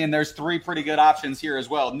my opinion, there's 3 pretty good options here as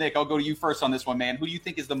well. Nick, I'll go to you first on this one, man. Who do you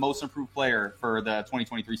think is the most improved player for the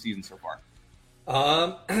 2023 season so far?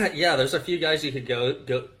 Yeah, there's a few guys you could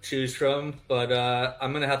go choose from, but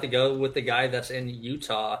I'm gonna have to go with the guy that's in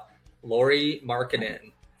Utah, Lauri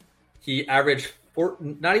Markkanen. He averaged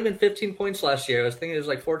not even 15 points last year. I was thinking it was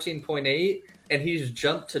like 14.8, and he's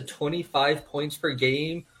jumped to 25 points per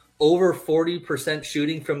game, over 40%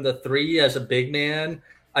 shooting from the 3 as a big man.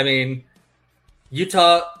 I mean,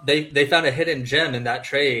 Utah, they found a hidden gem in that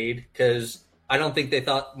trade because I don't think they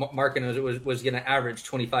thought Markkanen was going to average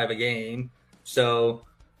 25 a game. So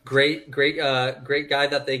great guy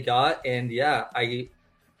that they got. And yeah,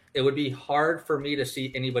 it would be hard for me to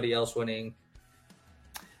see anybody else winning.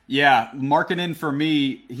 Yeah, Markkanen for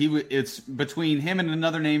me, it's between him and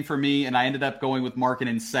another name for me, and I ended up going with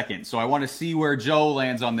Markkanen second. So I want to see where Joe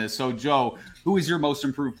lands on this. So Joe, who is your most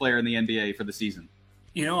improved player in the NBA for the season?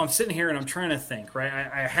 I'm sitting here and I'm trying to think, right?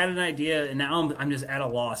 I had an idea and now I'm just at a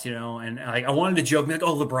loss, and I wanted to joke, like,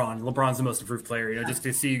 oh, LeBron's the most improved player, just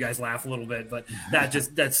to see you guys laugh a little bit, but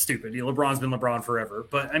that's stupid. LeBron's been LeBron forever.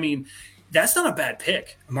 But I mean, that's not a bad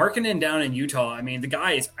pick. Markkanen down in Utah, I mean, the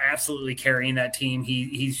guy is absolutely carrying that team.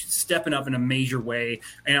 He's stepping up in a major way.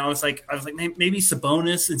 And I was like, maybe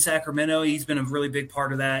Sabonis in Sacramento. He's been a really big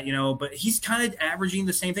part of that, but he's kind of averaging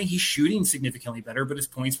the same thing. He's shooting significantly better, but his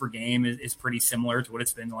points per game is pretty similar to what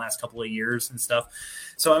it's been the last couple of years and stuff.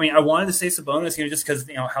 So, I mean, I wanted to say Sabonis, just because,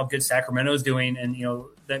 how good Sacramento is doing. And,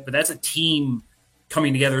 but that's a team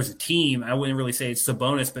coming together as a team. I wouldn't really say it's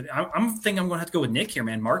Sabonis, but I'm thinking I'm going to have to go with Nick here,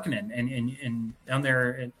 man. Markkanen and down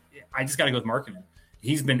there, I just got to go with Markkanen.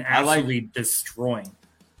 He's been absolutely destroying.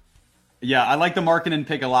 Yeah, I like the Markkanen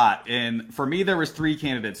pick a lot. And for me, there was 3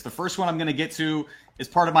 candidates. The first one I'm going to get to is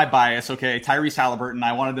part of my bias, okay? Tyrese Halliburton,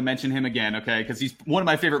 I wanted to mention him again, okay? Because he's one of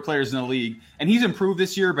my favorite players in the league. And he's improved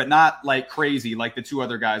this year, but not like crazy like the two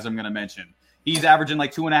other guys I'm going to mention. He's averaging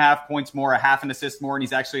like 2.5 points more, a half an assist more, and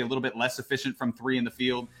he's actually a little bit less efficient from three in the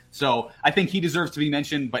field. So I think he deserves to be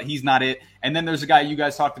mentioned, but he's not it. And then there's a guy you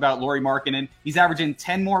guys talked about, Lauri Markkanen. He's averaging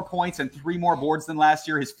 10 more points and 3 more boards than last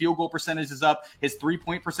year. His field goal percentage is up. His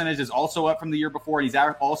three-point percentage is also up from the year before. And he's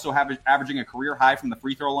also averaging a career high from the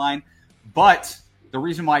free throw line. But the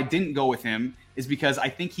reason why I didn't go with him is because I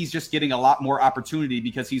think he's just getting a lot more opportunity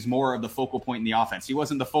because he's more of the focal point in the offense. He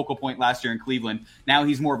wasn't the focal point last year in Cleveland. Now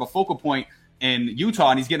he's more of a focal point in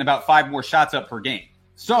Utah, and he's getting about 5 more shots up per game.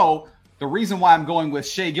 So the reason why I'm going with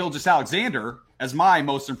Shai Gilgeous-Alexander as my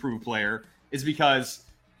most improved player is because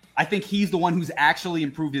I think he's the one who's actually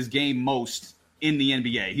improved his game most in the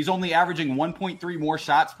NBA. He's only averaging 1.3 more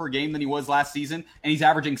shots per game than he was last season, and he's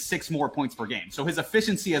averaging 6 more points per game. So his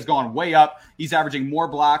efficiency has gone way up. He's averaging more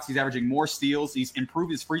blocks. He's averaging more steals. He's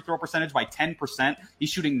improved his free throw percentage by 10%. He's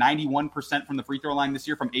shooting 91% from the free throw line this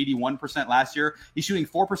year from 81% last year. He's shooting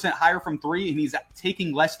 4% higher from three, and he's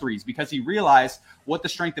taking less threes because he realized what the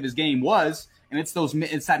strength of his game was. And it's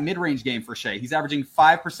that mid-range game for Shai. He's averaging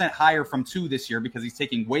 5% higher from two this year because he's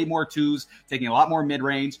taking way more twos, taking a lot more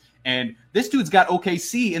mid-range. And this dude's got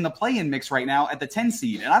OKC in the play-in mix right now at the 10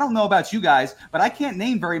 seed. And I don't know about you guys, but I can't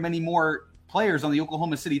name very many more players on the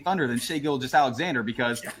Oklahoma City Thunder than Shai Gilgeous-Alexander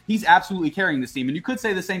because he's absolutely carrying this team. And you could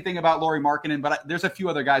say the same thing about Lauri Markkanen, but there's a few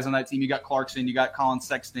other guys on that team. You got Clarkson, you got Colin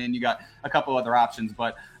Sexton, you got a couple other options.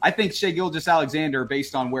 But I think Shai Gilgeous-Alexander,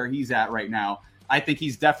 based on where he's at right now, I think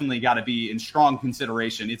he's definitely got to be in strong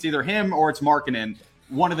consideration. It's either him or it's Markkanen.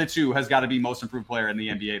 One of the two has got to be most improved player in the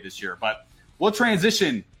NBA this year. But we'll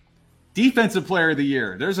transition. Defensive player of the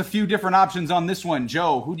year. There's a few different options on this one.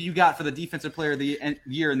 Joe, who do you got for the defensive player of the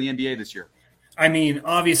year in the NBA this year? I mean,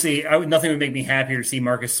 obviously, nothing would make me happier to see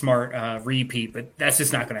Marcus Smart repeat, but that's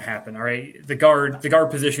just not going to happen. All right, the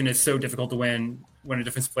guard position is so difficult to win a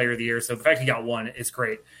defensive player of the year. So the fact he got one is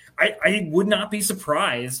great. I would not be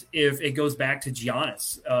surprised if it goes back to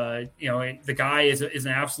Giannis. The guy is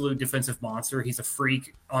an absolute defensive monster. He's a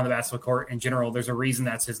freak on the basketball court in general. There's a reason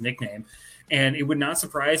that's his nickname. And it would not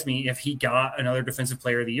surprise me if he got another defensive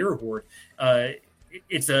player of the year award.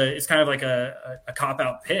 It's kind of like a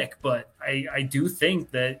cop-out pick, but I do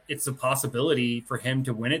think that it's a possibility for him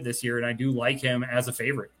to win it this year. And I do like him as a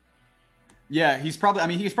favorite. Yeah, he's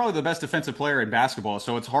probably the best defensive player in basketball,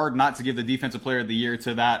 so it's hard not to give the defensive player of the year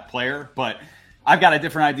to that player, but I've got a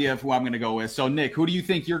different idea of who I'm going to go with. So, Nick, who do you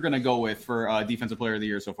think you're going to go with for defensive player of the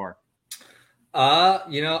year so far?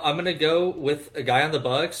 I'm going to go with a guy on the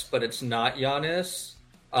Bucks, but it's not Giannis.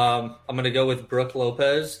 I'm going to go with Brook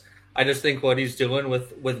Lopez. I just think what he's doing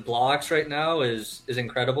with blocks right now is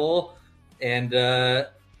incredible. And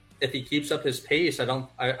if he keeps up his pace, I don't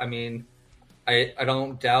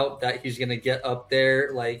doubt that he's going to get up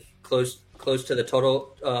there like close to the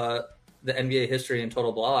total the NBA history in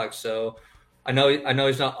total blocks. So I know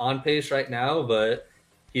he's not on pace right now, but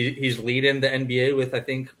he's leading the NBA with I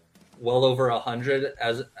think well over 100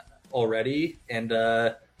 as already, and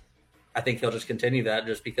I think he'll just continue that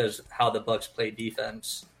just because how the Bucks play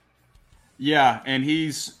defense. Yeah, and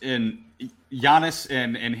he's in Giannis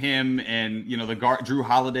and him and the guard Drew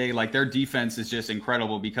Holiday, like their defense is just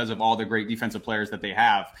incredible because of all the great defensive players that they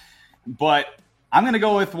have. But I'm going to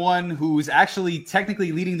go with one who's actually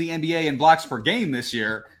technically leading the NBA in blocks per game this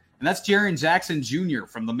year, and that's Jaren Jackson Jr.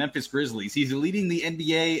 from the Memphis Grizzlies. He's leading the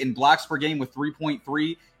NBA in blocks per game with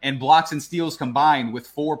 3.3 and blocks and steals combined with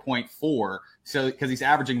 4.4. So because he's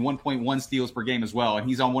averaging 1.1 steals per game as well, and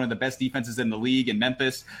he's on one of the best defenses in the league in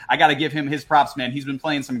Memphis. I got to give him his props, man. He's been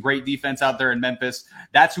playing some great defense out there in Memphis.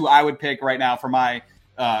 That's who I would pick right now for my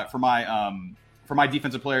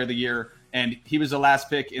defensive player of the year. And he was the last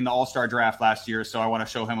pick in the All-Star draft last year, so I want to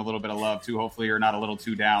show him a little bit of love too. Hopefully, you're not a little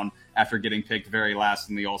too down after getting picked very last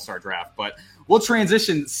in the All-Star draft. But we'll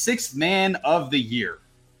transition. Sixth Man of the Year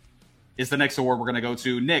is the next award we're going to go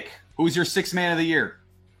to. Nick, who's your Sixth Man of the Year?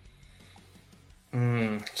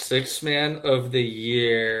 Sixth Man of the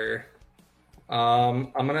Year.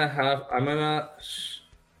 I'm trying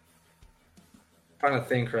to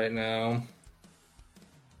think right now.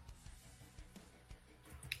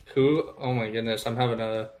 Who? Oh my goodness, I'm having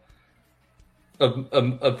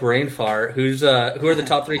a brain fart. Who are the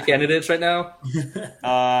top three candidates right now?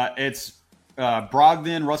 It's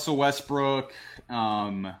Brogdon, Russell Westbrook.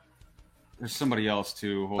 There's somebody else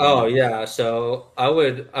too. Hold on. Yeah. So I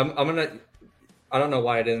don't know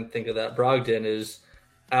why I didn't think of that. Brogdon has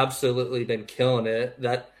absolutely been killing it.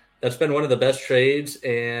 That's been one of the best trades,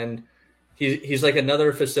 and he's like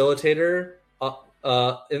another facilitator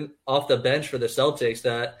off the bench for the Celtics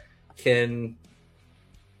that can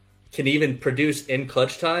even produce in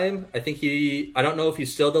clutch time. I don't know if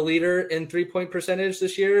he's still the leader in 3-point percentage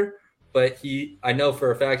this year, but I know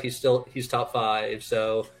for a fact he's top 5.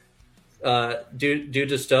 So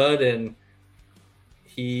dude's a stud, and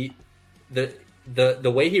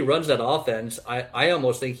the way he runs that offense, I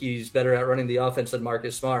almost think he's better at running the offense than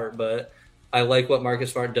Marcus Smart, but I like what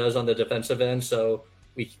Marcus Smart does on the defensive end, so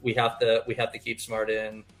we have to keep Smart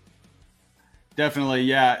in. Definitely,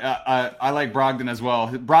 yeah. I like Brogdon as well.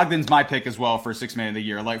 Brogdon's my pick as well for Sixth Man of the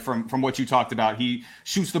Year. Like from what you talked about, he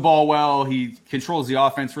shoots the ball well. He controls the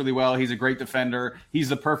offense really well. He's a great defender. He's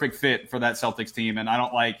the perfect fit for that Celtics team. And I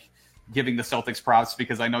don't like giving the Celtics props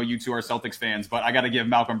because I know you two are Celtics fans, but I got to give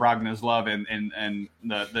Malcolm Brogdon his love and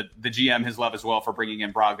the GM his love as well for bringing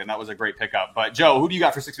in Brogdon. That was a great pickup. But Joe, who do you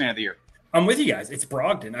got for Sixth Man of the Year? I'm with you guys. It's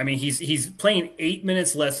Brogdon. I mean, he's playing 8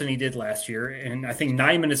 minutes less than he did last year, and I think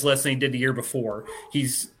 9 minutes less than he did the year before.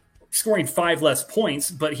 He's scoring 5 less points,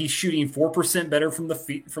 but he's shooting 4% better from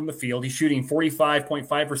the field. He's shooting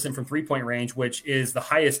 45.5% from 3-point range, which is the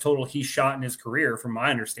highest total he's shot in his career, from my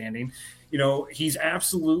understanding. You know, he's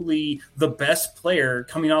absolutely the best player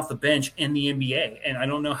coming off the bench in the NBA, and I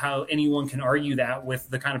don't know how anyone can argue that with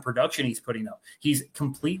the kind of production he's putting up. He's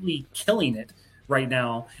completely killing it right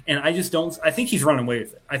now, and I think he's running away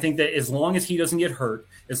with it. I think that as long as he doesn't get hurt,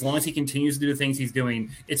 as long as he continues to do the things he's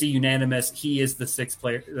doing, it's a unanimous, he is the sixth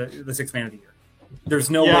man of the year. There's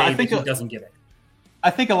no way that he doesn't get it. I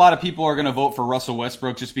think a lot of people are going to vote for Russell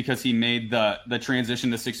Westbrook just because he made the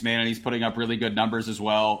transition to sixth man, and he's putting up really good numbers as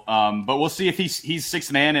well. But we'll see if he's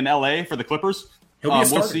sixth man in LA for the Clippers. He'll be a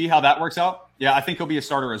starter. We'll see how that works out. Yeah, I think he'll be a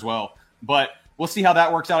starter as well. But we'll see how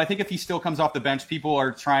that works out. I think if he still comes off the bench, people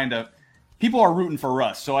are rooting for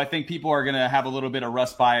Russ. So I think people are going to have a little bit of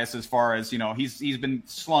Russ bias as far as, you know, he's been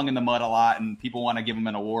slung in the mud a lot and people want to give him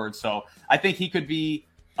an award. So I think he could be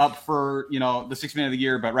up for, you know, the Sixth Man of the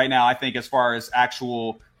Year. But right now, I think as far as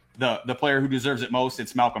actual the player who deserves it most,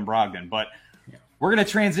 it's Malcolm Brogdon. But we're going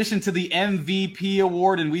to transition to the MVP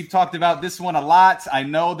award, and we've talked about this one a lot. I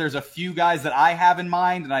know there's a few guys that I have in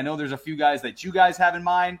mind, and I know there's a few guys that you guys have in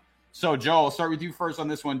mind. So, Joe, I'll start with you first on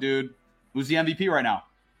this one, dude. Who's the MVP right now?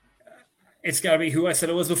 It's got to be who I said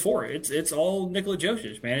it was before. It's all Nikola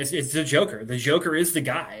Jokic, man. It's the Joker. The Joker is the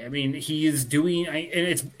guy. I mean, he is doing,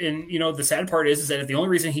 and you know, the sad part is that the only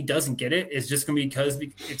reason he doesn't get it is just going to be because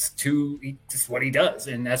it's just what he does,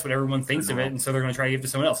 and that's what everyone thinks of it, and so they're going to try to give it to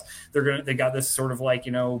someone else. They got this sort of like,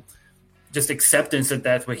 you know, just acceptance that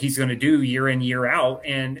that's what he's going to do year in, year out,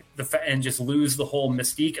 and just lose the whole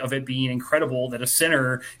mystique of it being incredible that a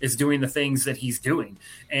center is doing the things that he's doing.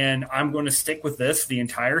 And I'm going to stick with this the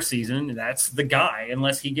entire season. That's the guy,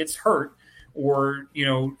 unless he gets hurt or, you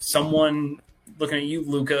know, someone looking at you,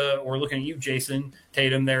 Luka, or looking at you, Jason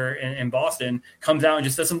Tatum there in Boston, comes out and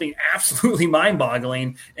just does something absolutely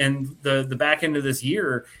mind-boggling. And the back end of this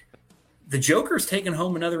year, the Joker's taking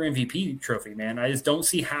home another MVP trophy, man. I just don't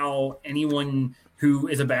see how anyone who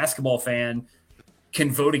is a basketball fan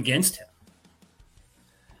can vote against him.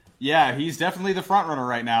 Yeah, he's definitely the front runner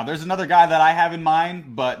right now. There's another guy that I have in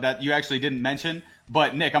mind, but that you actually didn't mention.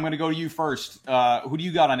 But Nick, I'm going to go to you first. Who do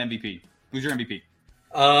you got on MVP? Who's your MVP?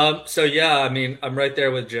 So yeah, I mean, I'm right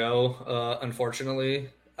there with Joe. Unfortunately,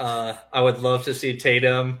 I would love to see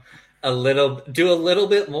Tatum do a little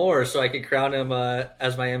bit more so I could crown him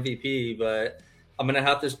as my MVP, but I'm gonna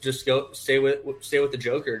have to just stay with the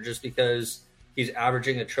Joker just because he's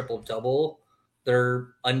averaging a triple-double. They're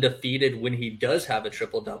undefeated when he does have a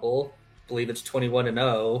triple-double. I believe it's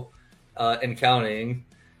 21-0 and counting,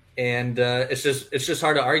 and it's just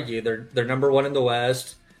hard to argue. They're number one in the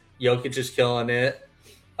West. Jokic is killing it.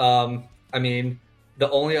 I mean, the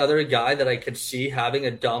only other guy that I could see having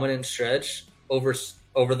a dominant stretch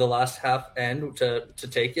over the last half end to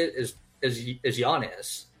take it is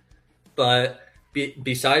Giannis. But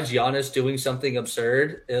besides Giannis doing something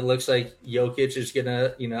absurd, it looks like Jokic is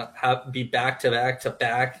gonna, you know, be back-to-back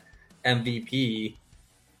MVP.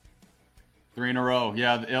 3 in a row.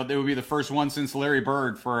 Yeah, it would be the first one since Larry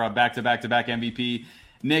Bird for a back-to-back MVP.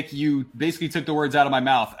 Nick, you basically took the words out of my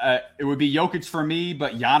mouth. It would be Jokic for me,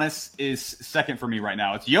 but Giannis is second for me right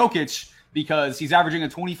now. It's Jokic because he's averaging a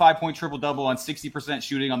 25-point triple-double on 60%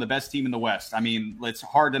 shooting on the best team in the West. I mean, it's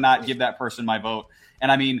hard to not give that person my vote.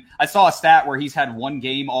 And, I mean, I saw a stat where he's had one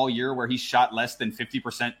game all year where he's shot less than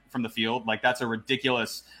 50% from the field. Like, that's a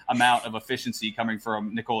ridiculous amount of efficiency coming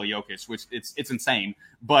from Nikola Jokic, which it's insane.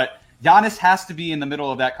 But Giannis has to be in the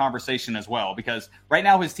middle of that conversation as well because right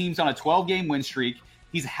now his team's on a 12-game win streak.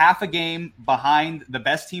 He's half a game behind the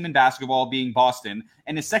best team in basketball, being Boston.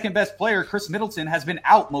 And his second best player, Chris Middleton, has been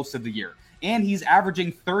out most of the year. and he's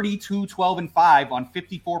averaging 32, 12, and 5 on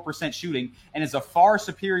 54% shooting, and is a far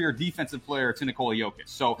superior defensive player to Nikola Jokic.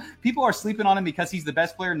 So people are sleeping on him because he's the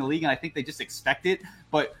best player in the league, and I think they just expect it.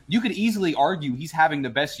 But you could easily argue he's having the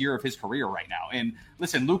best year of his career right now. And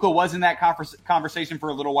listen, Luka was in that conversation for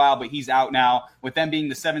a little while, but he's out now. With them being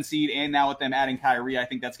the 7th seed and now with them adding Kyrie, I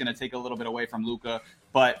think that's going to take a little bit away from Luka.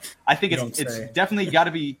 But I think it's definitely got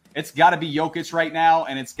to be Jokic right now,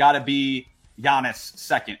 and it's got to be Giannis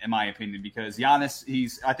second, in my opinion, because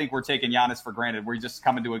Giannis, I think we're taking Giannis for granted. We're just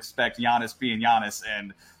coming to expect Giannis being Giannis,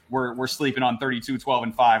 and we're sleeping on 32, 12,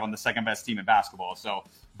 and 5 on the second best team in basketball. So,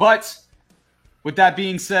 but with that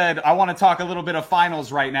being said, I want to talk a little bit of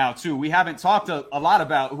finals right now, too. We haven't talked a lot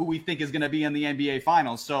about who we think is going to be in the NBA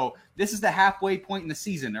finals. So this is the halfway point in the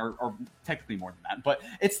season, or technically more than that, but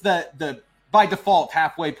it's the by default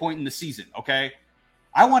halfway point in the season, okay?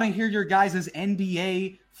 I want to hear your guys'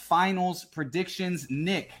 NBA finals predictions.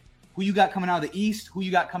 Nick, who you got coming out of the East? Who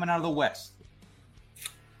you got coming out of the West?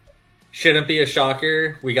 Shouldn't be a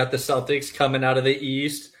shocker. We got the Celtics coming out of the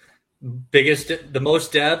East. The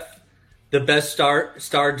most depth, the best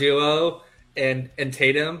star duo, and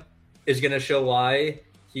Tatum is going to show why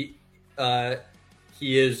he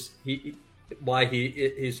is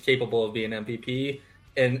capable of being MVP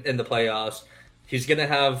in the playoffs. He's going to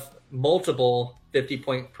have multiple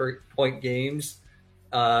 50-point games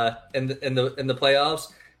in the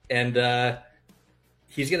playoffs, and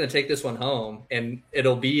he's going to take this one home, and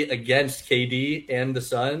it'll be against KD and the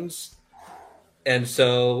Suns. And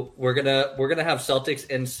so we're gonna have Celtics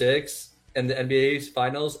in 6 in the NBA's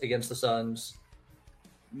finals against the Suns.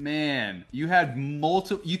 Man, you had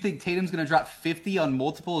multiple. You think Tatum's going to drop 50 on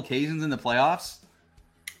multiple occasions in the playoffs?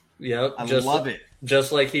 Yep, I love it.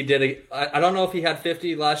 Just like he did. I don't know if he had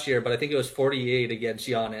 50 last year, but I think it was 48 against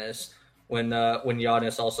Giannis when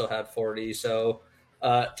Giannis also had 40. So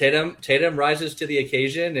Tatum rises to the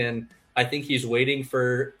occasion, and I think he's waiting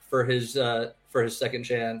for his second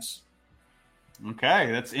chance.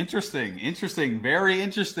 Okay, that's interesting. Very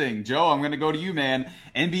interesting. Joe, I'm going to go to you, man.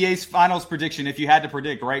 NBA's finals prediction, if you had to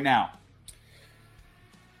predict right now.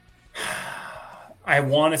 I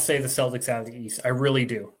want to say the Celtics out of the East. I really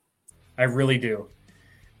do.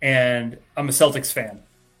 And I'm a Celtics fan.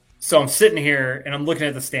 So I'm sitting here and I'm looking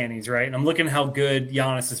at the standings, right? And I'm looking at how good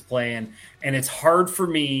Giannis is playing. And it's hard for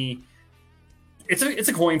me. It's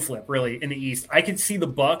a coin flip, really, in the East. I could see the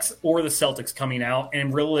Bucks or the Celtics coming out,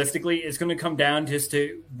 and realistically, it's going to come down just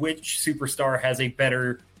to which superstar has a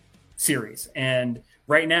better series. And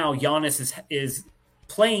right now, Giannis is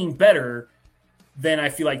playing better than I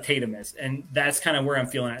feel like Tatum is, and that's kind of where I'm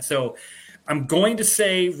feeling at. So I'm going to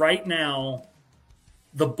say right now,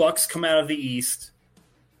 the Bucks come out of the East.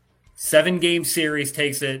 7-game series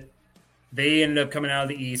takes it. They ended up coming out of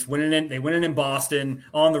the East, They win it in Boston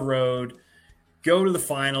on the road. Go to the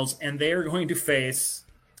finals, and they are going to face,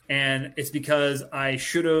 and it's because I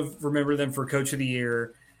should have remembered them for Coach of the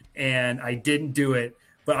Year, and I didn't do it.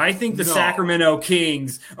 But I think the Sacramento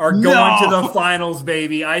Kings are going to the finals,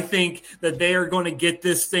 baby. I think that they are going to get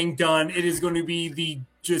this thing done. It is going to be the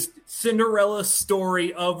just Cinderella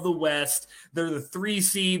story of the West. They're the 3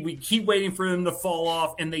 seed. We keep waiting for them to fall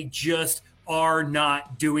off, and they just are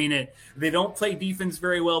not doing it. They don't play defense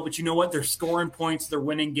very well, but you know what? They're scoring points, they're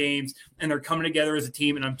winning games, and they're coming together as a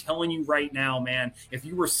team. And I'm telling you right now, man, if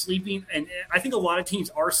you were sleeping, and I think a lot of teams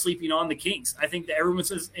are sleeping on the Kings. I think that everyone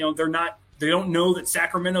says, they don't know that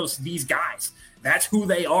Sacramento's these guys. That's who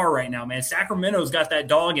they are right now, man. Sacramento's got that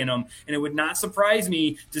dog in them, and it would not surprise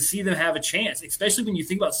me to see them have a chance, especially when you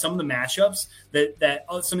think about some of the matchups that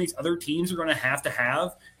some of these other teams are going to have to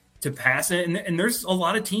pass it. And there's a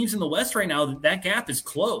lot of teams in the West right now that gap is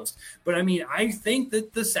closed. But, I mean, I think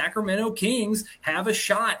that the Sacramento Kings have a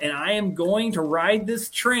shot, and I am going to ride this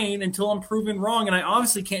train until I'm proven wrong. And I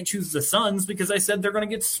obviously can't choose the Suns because I said they're going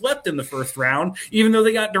to get swept in the first round, even though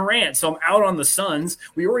they got Durant. So I'm out on the Suns.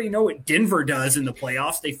 We already know what Denver does in the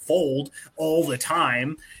playoffs. They fold all the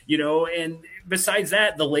time, and besides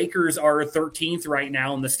that, the Lakers are 13th right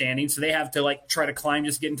now in the standings, so they have to try to climb,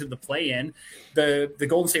 just get into the play-in. The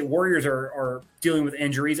Golden State Warriors are dealing with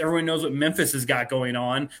injuries. Everyone knows what Memphis has got going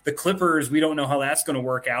on. The Clippers, we don't know how that's going to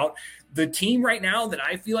work out. The team right now that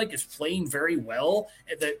I feel like is playing very well,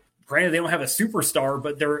 that granted they don't have a superstar,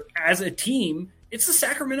 but they're as a team, it's the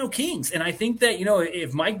Sacramento Kings. And I think that,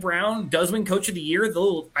 if Mike Brown does win Coach of the Year, the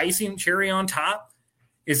little icing cherry on top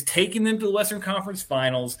is taking them to the Western Conference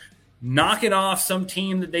Finals, knocking off some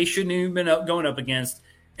team that they shouldn't have been going up against,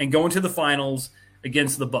 and going to the finals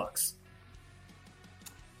against the Bucks.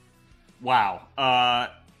 Wow.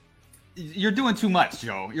 You're doing too much,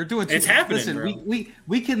 Joe. You're doing too It's much. happening, Listen, bro.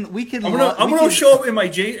 we can. I'm gonna show up in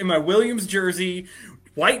my Williams jersey,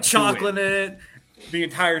 white chocolate in it, the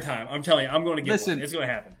entire time. I'm telling you, I'm going to get one. It's going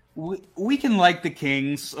to happen. We can like the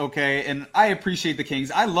Kings, okay, and I appreciate the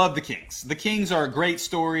Kings. I love the Kings. The Kings are a great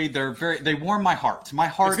story. They warm my heart. My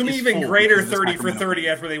heart. It's going to be even greater 30 for 30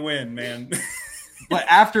 after they win, man. But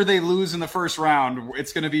after they lose in the first round,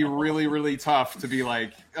 it's going to be really, really tough to be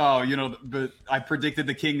like, oh, but I predicted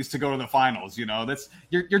the Kings to go to the finals.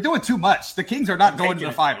 You're doing too much. The Kings are not going to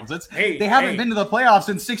the finals. They haven't been to the playoffs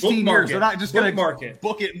in 16 years. They're not just going to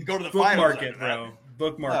book it and go to the finals. Bookmark it, bro.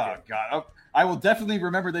 Bookmark it. Oh God, I will definitely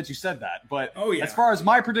remember that you said that. But as far as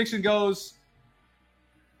my prediction goes,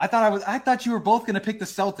 I thought you were both going to pick the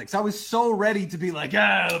Celtics. I was so ready to be like,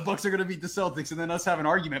 the Bucks are going to beat the Celtics, and then us have an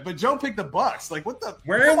argument. But Joe picked the Bucks. Like, what the?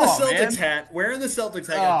 Wearing the Celtics hat. Wearing the Celtics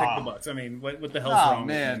hat. I picked the Bucks. I mean, what the hell's wrong?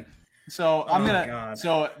 Man. With me? So God.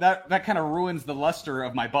 So that kind of ruins the luster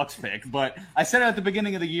of my Bucks pick. But I said it at the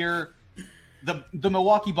beginning of the year. The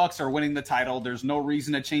Milwaukee Bucks are winning the title. There's no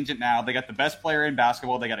reason to change it now. They got the best player in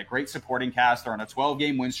basketball. They got a great supporting cast. They're on a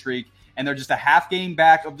 12-game win streak. And they're just a half game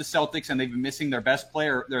back of the Celtics, and they've been missing their best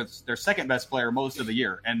player, their second best player most of the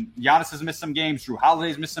year. And Giannis has missed some games, Drew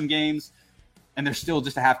Holiday's missed some games, and they're still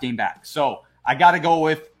just a half game back. So I got to go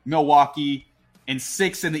with Milwaukee in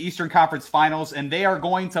 6 in the Eastern Conference Finals, and they are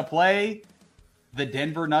going to play the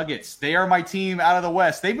Denver Nuggets. They are my team out of the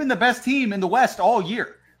West. They've been the best team in the West all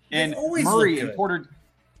year. And Murray and Porter,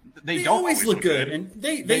 they don't always look good. And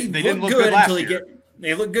they didn't look good until they get.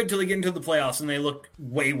 They look good until they get into the playoffs, and they look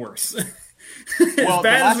way worse. As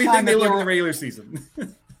bad as we think they look in the regular season.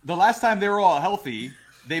 The last time they were all healthy,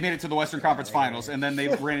 they made it to the Western Conference Finals, and then they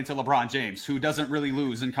ran into LeBron James, who doesn't really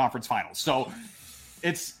lose in conference finals. So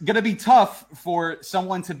it's going to be tough for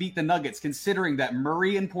someone to beat the Nuggets, considering that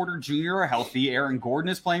Murray and Porter Jr. are healthy. Aaron Gordon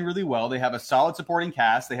is playing really well. They have a solid supporting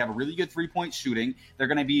cast. They have a really good three-point shooting. They're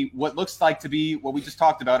going to be what looks like to be what we just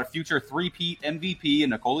talked about, a future three-peat MVP in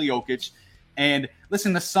Nikola Jokic. And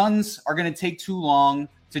listen, the Suns are going to take too long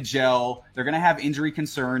to gel. They're going to have injury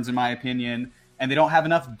concerns, in my opinion, and they don't have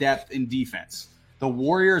enough depth in defense. The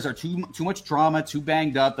Warriors are too much drama, too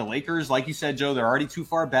banged up. The Lakers, like you said, Joe, they're already too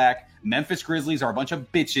far back. Memphis Grizzlies are a bunch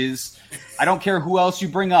of bitches. I don't care who else you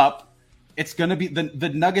bring up. It's going to be the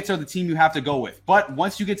Nuggets are the team you have to go with. But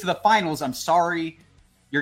once you get to the finals, I'm sorry,